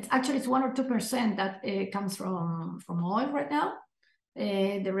 it's 1 or 2% that comes from oil right now.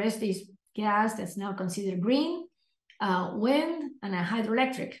 The rest is gas that's now considered green, wind, and a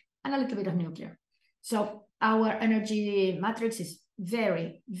hydroelectric, and a little bit of nuclear. So our energy matrix is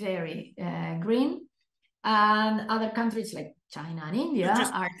very, very green, and other countries like China and India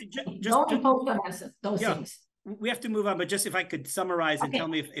don't impose on us those things. We have to move on, but just if I could summarize and tell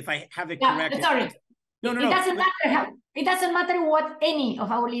me if I have it correct. Sorry. No. It doesn't matter what any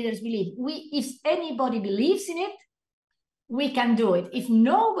of our leaders believe. If anybody believes in it, we can do it. If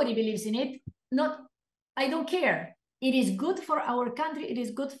nobody believes in it, I don't care. It is good for our country. It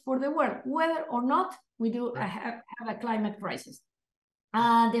is good for the world, whether or not we do have a climate crisis.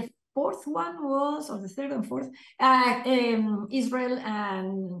 The fourth one was, or the third and fourth, Israel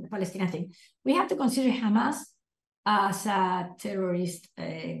and Palestine thing. We have to consider Hamas as a terrorist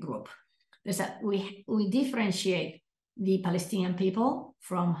group. We differentiate the Palestinian people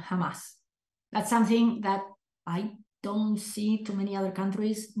from Hamas. That's something that I don't see too many other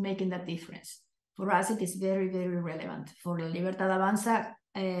countries making that difference. For us, it is very, very relevant. For La Libertad Avanza,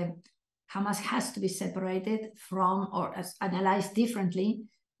 Hamas has to be separated from or analyzed differently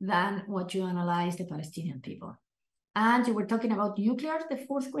than what you analyze the Palestinian people. And you were talking about nuclear. The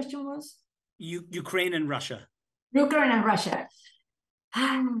fourth question was? Ukraine and Russia. Ukraine and Russia.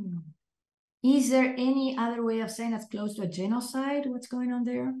 Is there any other way of saying that's close to a genocide? What's going on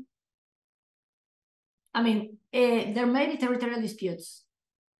there? I mean, there may be territorial disputes.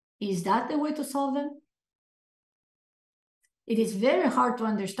 Is that the way to solve them? It is very hard to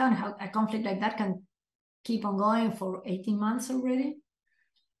understand how a conflict like that can keep on going for 18 months already.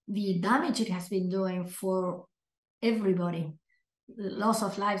 The damage it has been doing for everybody, loss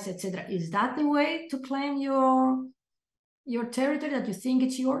of lives, etc. Is that the way to claim your territory, that you think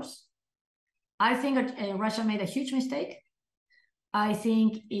it's yours? I think Russia made a huge mistake. I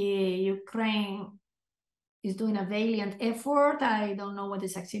think Ukraine is doing a valiant effort. I don't know what the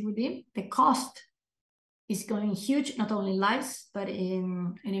success would be. The cost is going huge, not only in lives, but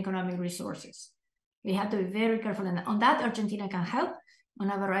in economic resources. We have to be very careful. And on that, Argentina can help on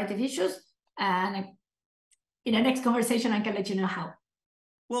a variety of issues. And in the next conversation, I can let you know how.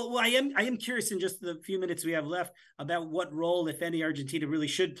 Well, I am curious in just the few minutes we have left about what role, if any, Argentina really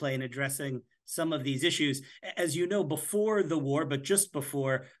should play in addressing some of these issues. As you know, before the war, but just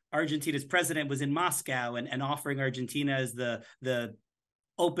before, Argentina's president was in Moscow and offering Argentina as the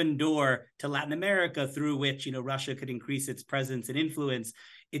open door to Latin America through which, Russia could increase its presence and influence.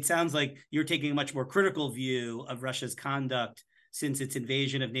 It sounds like you're taking a much more critical view of Russia's conduct since its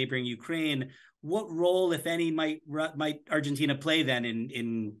invasion of neighboring Ukraine. What role, if any, might Argentina play then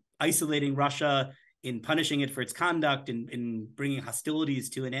in isolating Russia, in punishing it for its conduct, in bringing hostilities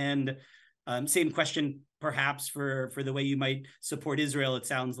to an end? Same question, perhaps, for the way you might support Israel, it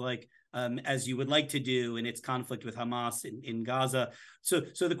sounds like, as you would like to do in its conflict with Hamas in Gaza. So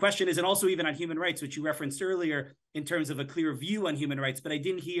the question is, and also even on human rights, which you referenced earlier in terms of a clear view on human rights, but I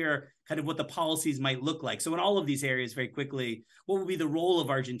didn't hear kind of what the policies might look like. So in all of these areas, very quickly, what will be the role of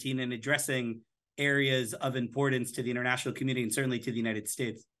Argentina in addressing areas of importance to the international community and certainly to the United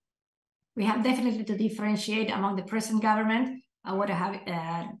States? We have definitely to differentiate among the present government and what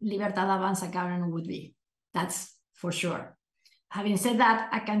a Libertad Avanza government would be. That's for sure. Having said that,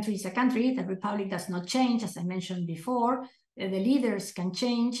 a country is a country. The republic does not change, as I mentioned before. The leaders can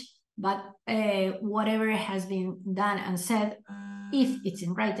change, but whatever has been done and said, if it's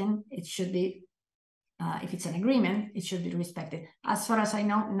in writing, it should be, if it's an agreement, it should be respected. As far as I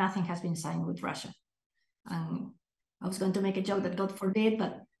know, nothing has been signed with Russia. And I was going to make a joke that God forbid,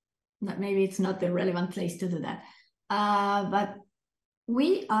 but maybe it's not the relevant place to do that. But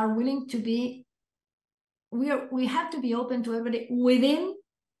we are willing to be, we have to be open to everybody within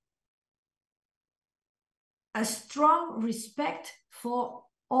a strong respect for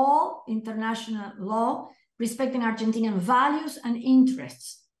all international law, respecting Argentinian values and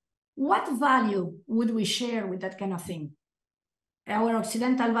interests. What value would we share with that kind of thing? Our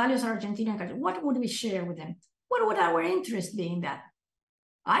Occidental values are Argentinian culture. What would we share with them? What would our interest be in that?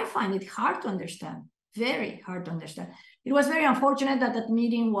 I find it hard to understand, very hard to understand. It was very unfortunate that that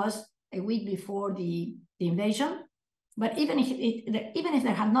meeting was a week before the invasion, but even if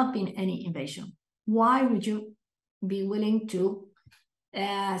there had not been any invasion, why would you be willing to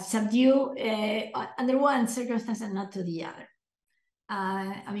subdue under one circumstance and not to the other?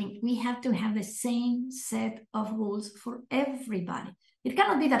 I mean, we have to have the same set of rules for everybody. It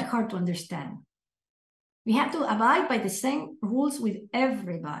cannot be that hard to understand. We have to abide by the same rules with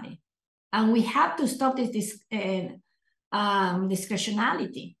everybody. And we have to stop this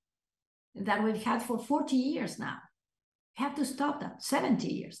discretionality that we've had for 40 years now. We have to stop that, 70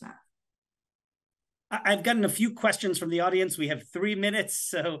 years now. I've gotten a few questions from the audience. We have 3 minutes,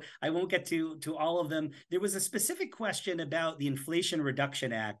 so I won't get to all of them. There was a specific question about the Inflation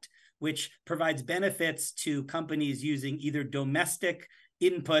Reduction Act, which provides benefits to companies using either domestic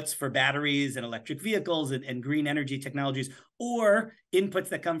inputs for batteries and electric vehicles and green energy technologies, or inputs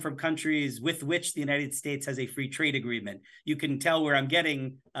that come from countries with which the United States has a free trade agreement. You can tell where I'm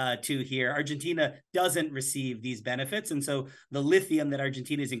getting to here. Argentina doesn't receive these benefits. And so the lithium that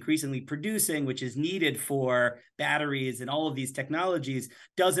Argentina is increasingly producing, which is needed for batteries and all of these technologies,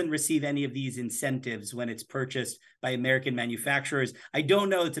 doesn't receive any of these incentives when it's purchased by American manufacturers. I don't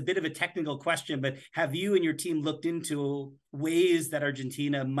know, it's a bit of a technical question, but have you and your team looked into ways that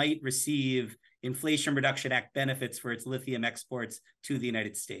Argentina might receive Inflation Reduction Act benefits for its lithium exports to the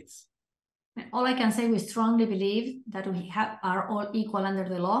United States? All I can say, we strongly believe that we are all equal under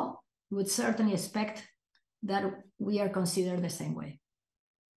the law. We would certainly expect that we are considered the same way.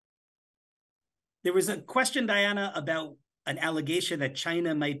 There was a question, Diana, about an allegation that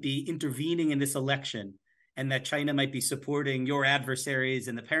China might be intervening in this election and that China might be supporting your adversaries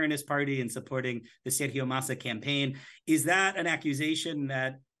in the Peronist Party and supporting the Sergio Massa campaign. Is that an accusation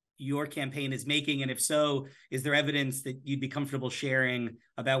that your campaign is making? And if so, is there evidence that you'd be comfortable sharing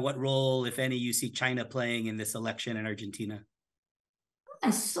about what role, if any, you see China playing in this election in Argentina?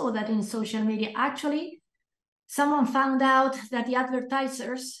 I saw that in social media. Actually, someone found out that the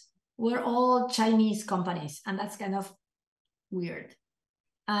advertisers were all Chinese companies, and that's kind of weird.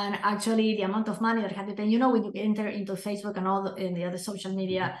 And actually, the amount of money that had been paid, you know, when you enter into Facebook and all the other social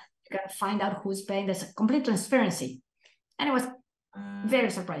media, you can find out who's paying. There's a complete transparency. And it was very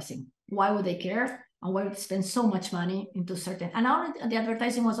surprising. Why would they care? And why would they spend so much money into certain? And the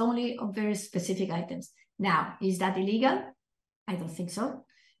advertising was only on very specific items. Now, is that illegal? I don't think so.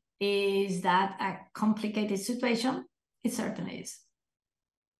 Is that a complicated situation? It certainly is.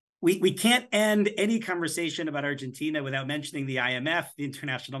 We can't end any conversation about Argentina without mentioning the IMF, the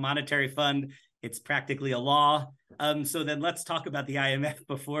International Monetary Fund. It's practically a law. So then let's talk about the IMF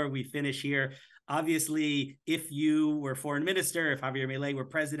before we finish here. Obviously, if you were foreign minister, if Javier Milei were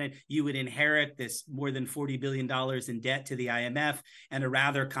president, you would inherit this more than $40 billion in debt to the IMF and a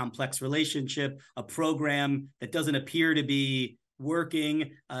rather complex relationship, a program that doesn't appear to be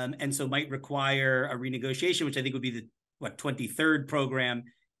working, and so might require a renegotiation, which I think would be the 23rd program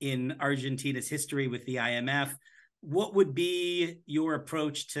in Argentina's history with the IMF. What would be your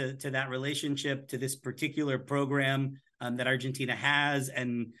approach to that relationship, to this particular program that Argentina has,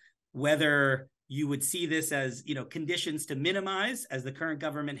 and whether you would see this as, you know, conditions to minimize, as the current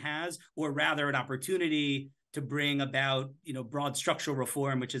government has, or rather an opportunity to bring about, you know, broad structural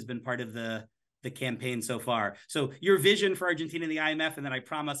reform, which has been part of the campaign so far? So your vision for Argentina and the IMF, and then I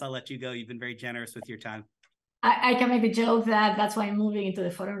promise I'll let you go. You've been very generous with your time. I can make the joke that that's why I'm moving into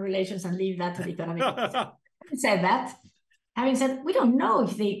the foreign relations and leave that to the economic. Having said that, having said, we don't know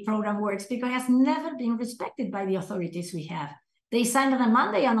if the program works because it has never been respected by the authorities we have. They signed on a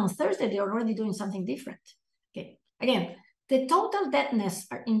Monday, and on Thursday, they're already doing something different. Okay. Again, the total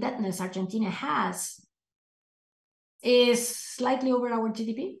indebtedness Argentina has is slightly over our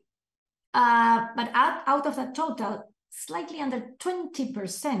GDP. But out of that total, slightly under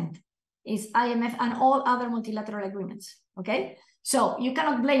 20% is IMF and all other multilateral agreements, okay? So you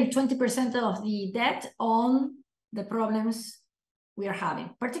cannot blame 20% of the debt on the problems we are having,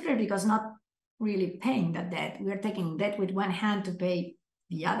 particularly because not really paying that debt. We are taking debt with one hand to pay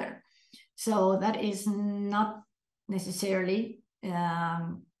the other. So that is not necessarily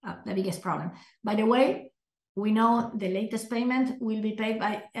the biggest problem. By the way, we know the latest payment will be paid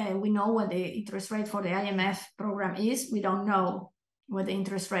by, we know what the interest rate for the IMF program is. We don't know what the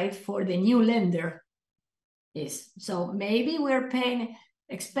interest rate for the new lender is. So maybe we're paying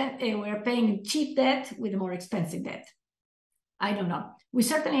cheap debt with more expensive debt. I don't know. We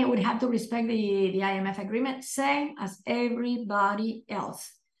certainly would have to respect the IMF agreement, same as everybody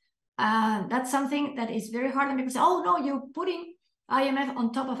else. That's something that is very hard. And people say, oh no, you're putting IMF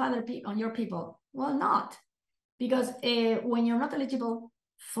on top of other people, on your people. Well, not. Because when you're not eligible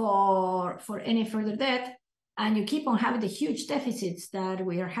for any further debt, and you keep on having the huge deficits that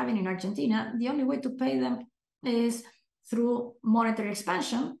we are having in Argentina, the only way to pay them is through monetary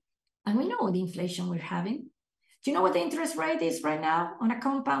expansion. And we know the inflation we're having. Do you know what the interest rate is right now on a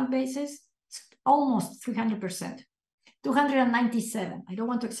compound basis? It's almost 300%, 297. I don't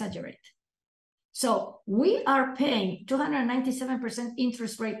want to exaggerate. So we are paying 297%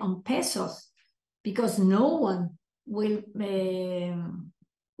 interest rate on pesos because no one will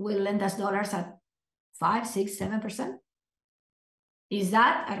lend us dollars at 5, 6, 7%. Is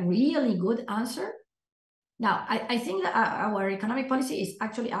that a really good answer? Now, I think that our economic policy is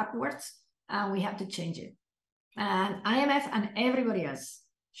actually upwards, and we have to change it. And IMF and everybody else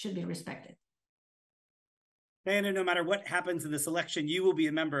should be respected. And no matter what happens in this election, you will be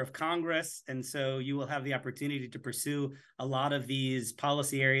a member of Congress. And so you will have the opportunity to pursue a lot of these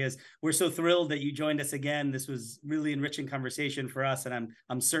policy areas. We're so thrilled that you joined us again. This was really enriching conversation for us. And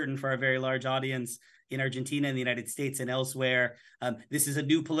I'm certain for our very large audience in Argentina, in the United States, and elsewhere. This is a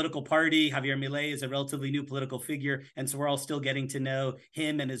new political party. Javier Milei is a relatively new political figure. And so we're all still getting to know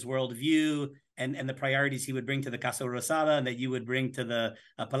him and his worldview and the priorities he would bring to the Casa Rosada and that you would bring to the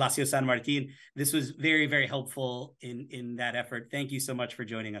Palacio San Martín. This was very, very helpful in that effort. Thank you so much for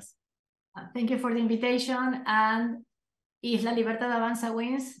joining us. Thank you for the invitation. And if La Libertad Avanza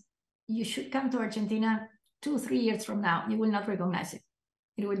wins, you should come to Argentina 2-3 years from now. You will not recognize it.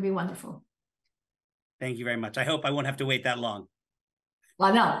 It will be wonderful. Thank you very much. I hope I won't have to wait that long.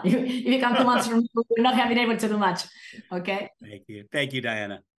 Well, no, if you come 2 months from now, we will not have been able to do much. Okay. Thank you. Thank you,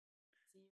 Diana.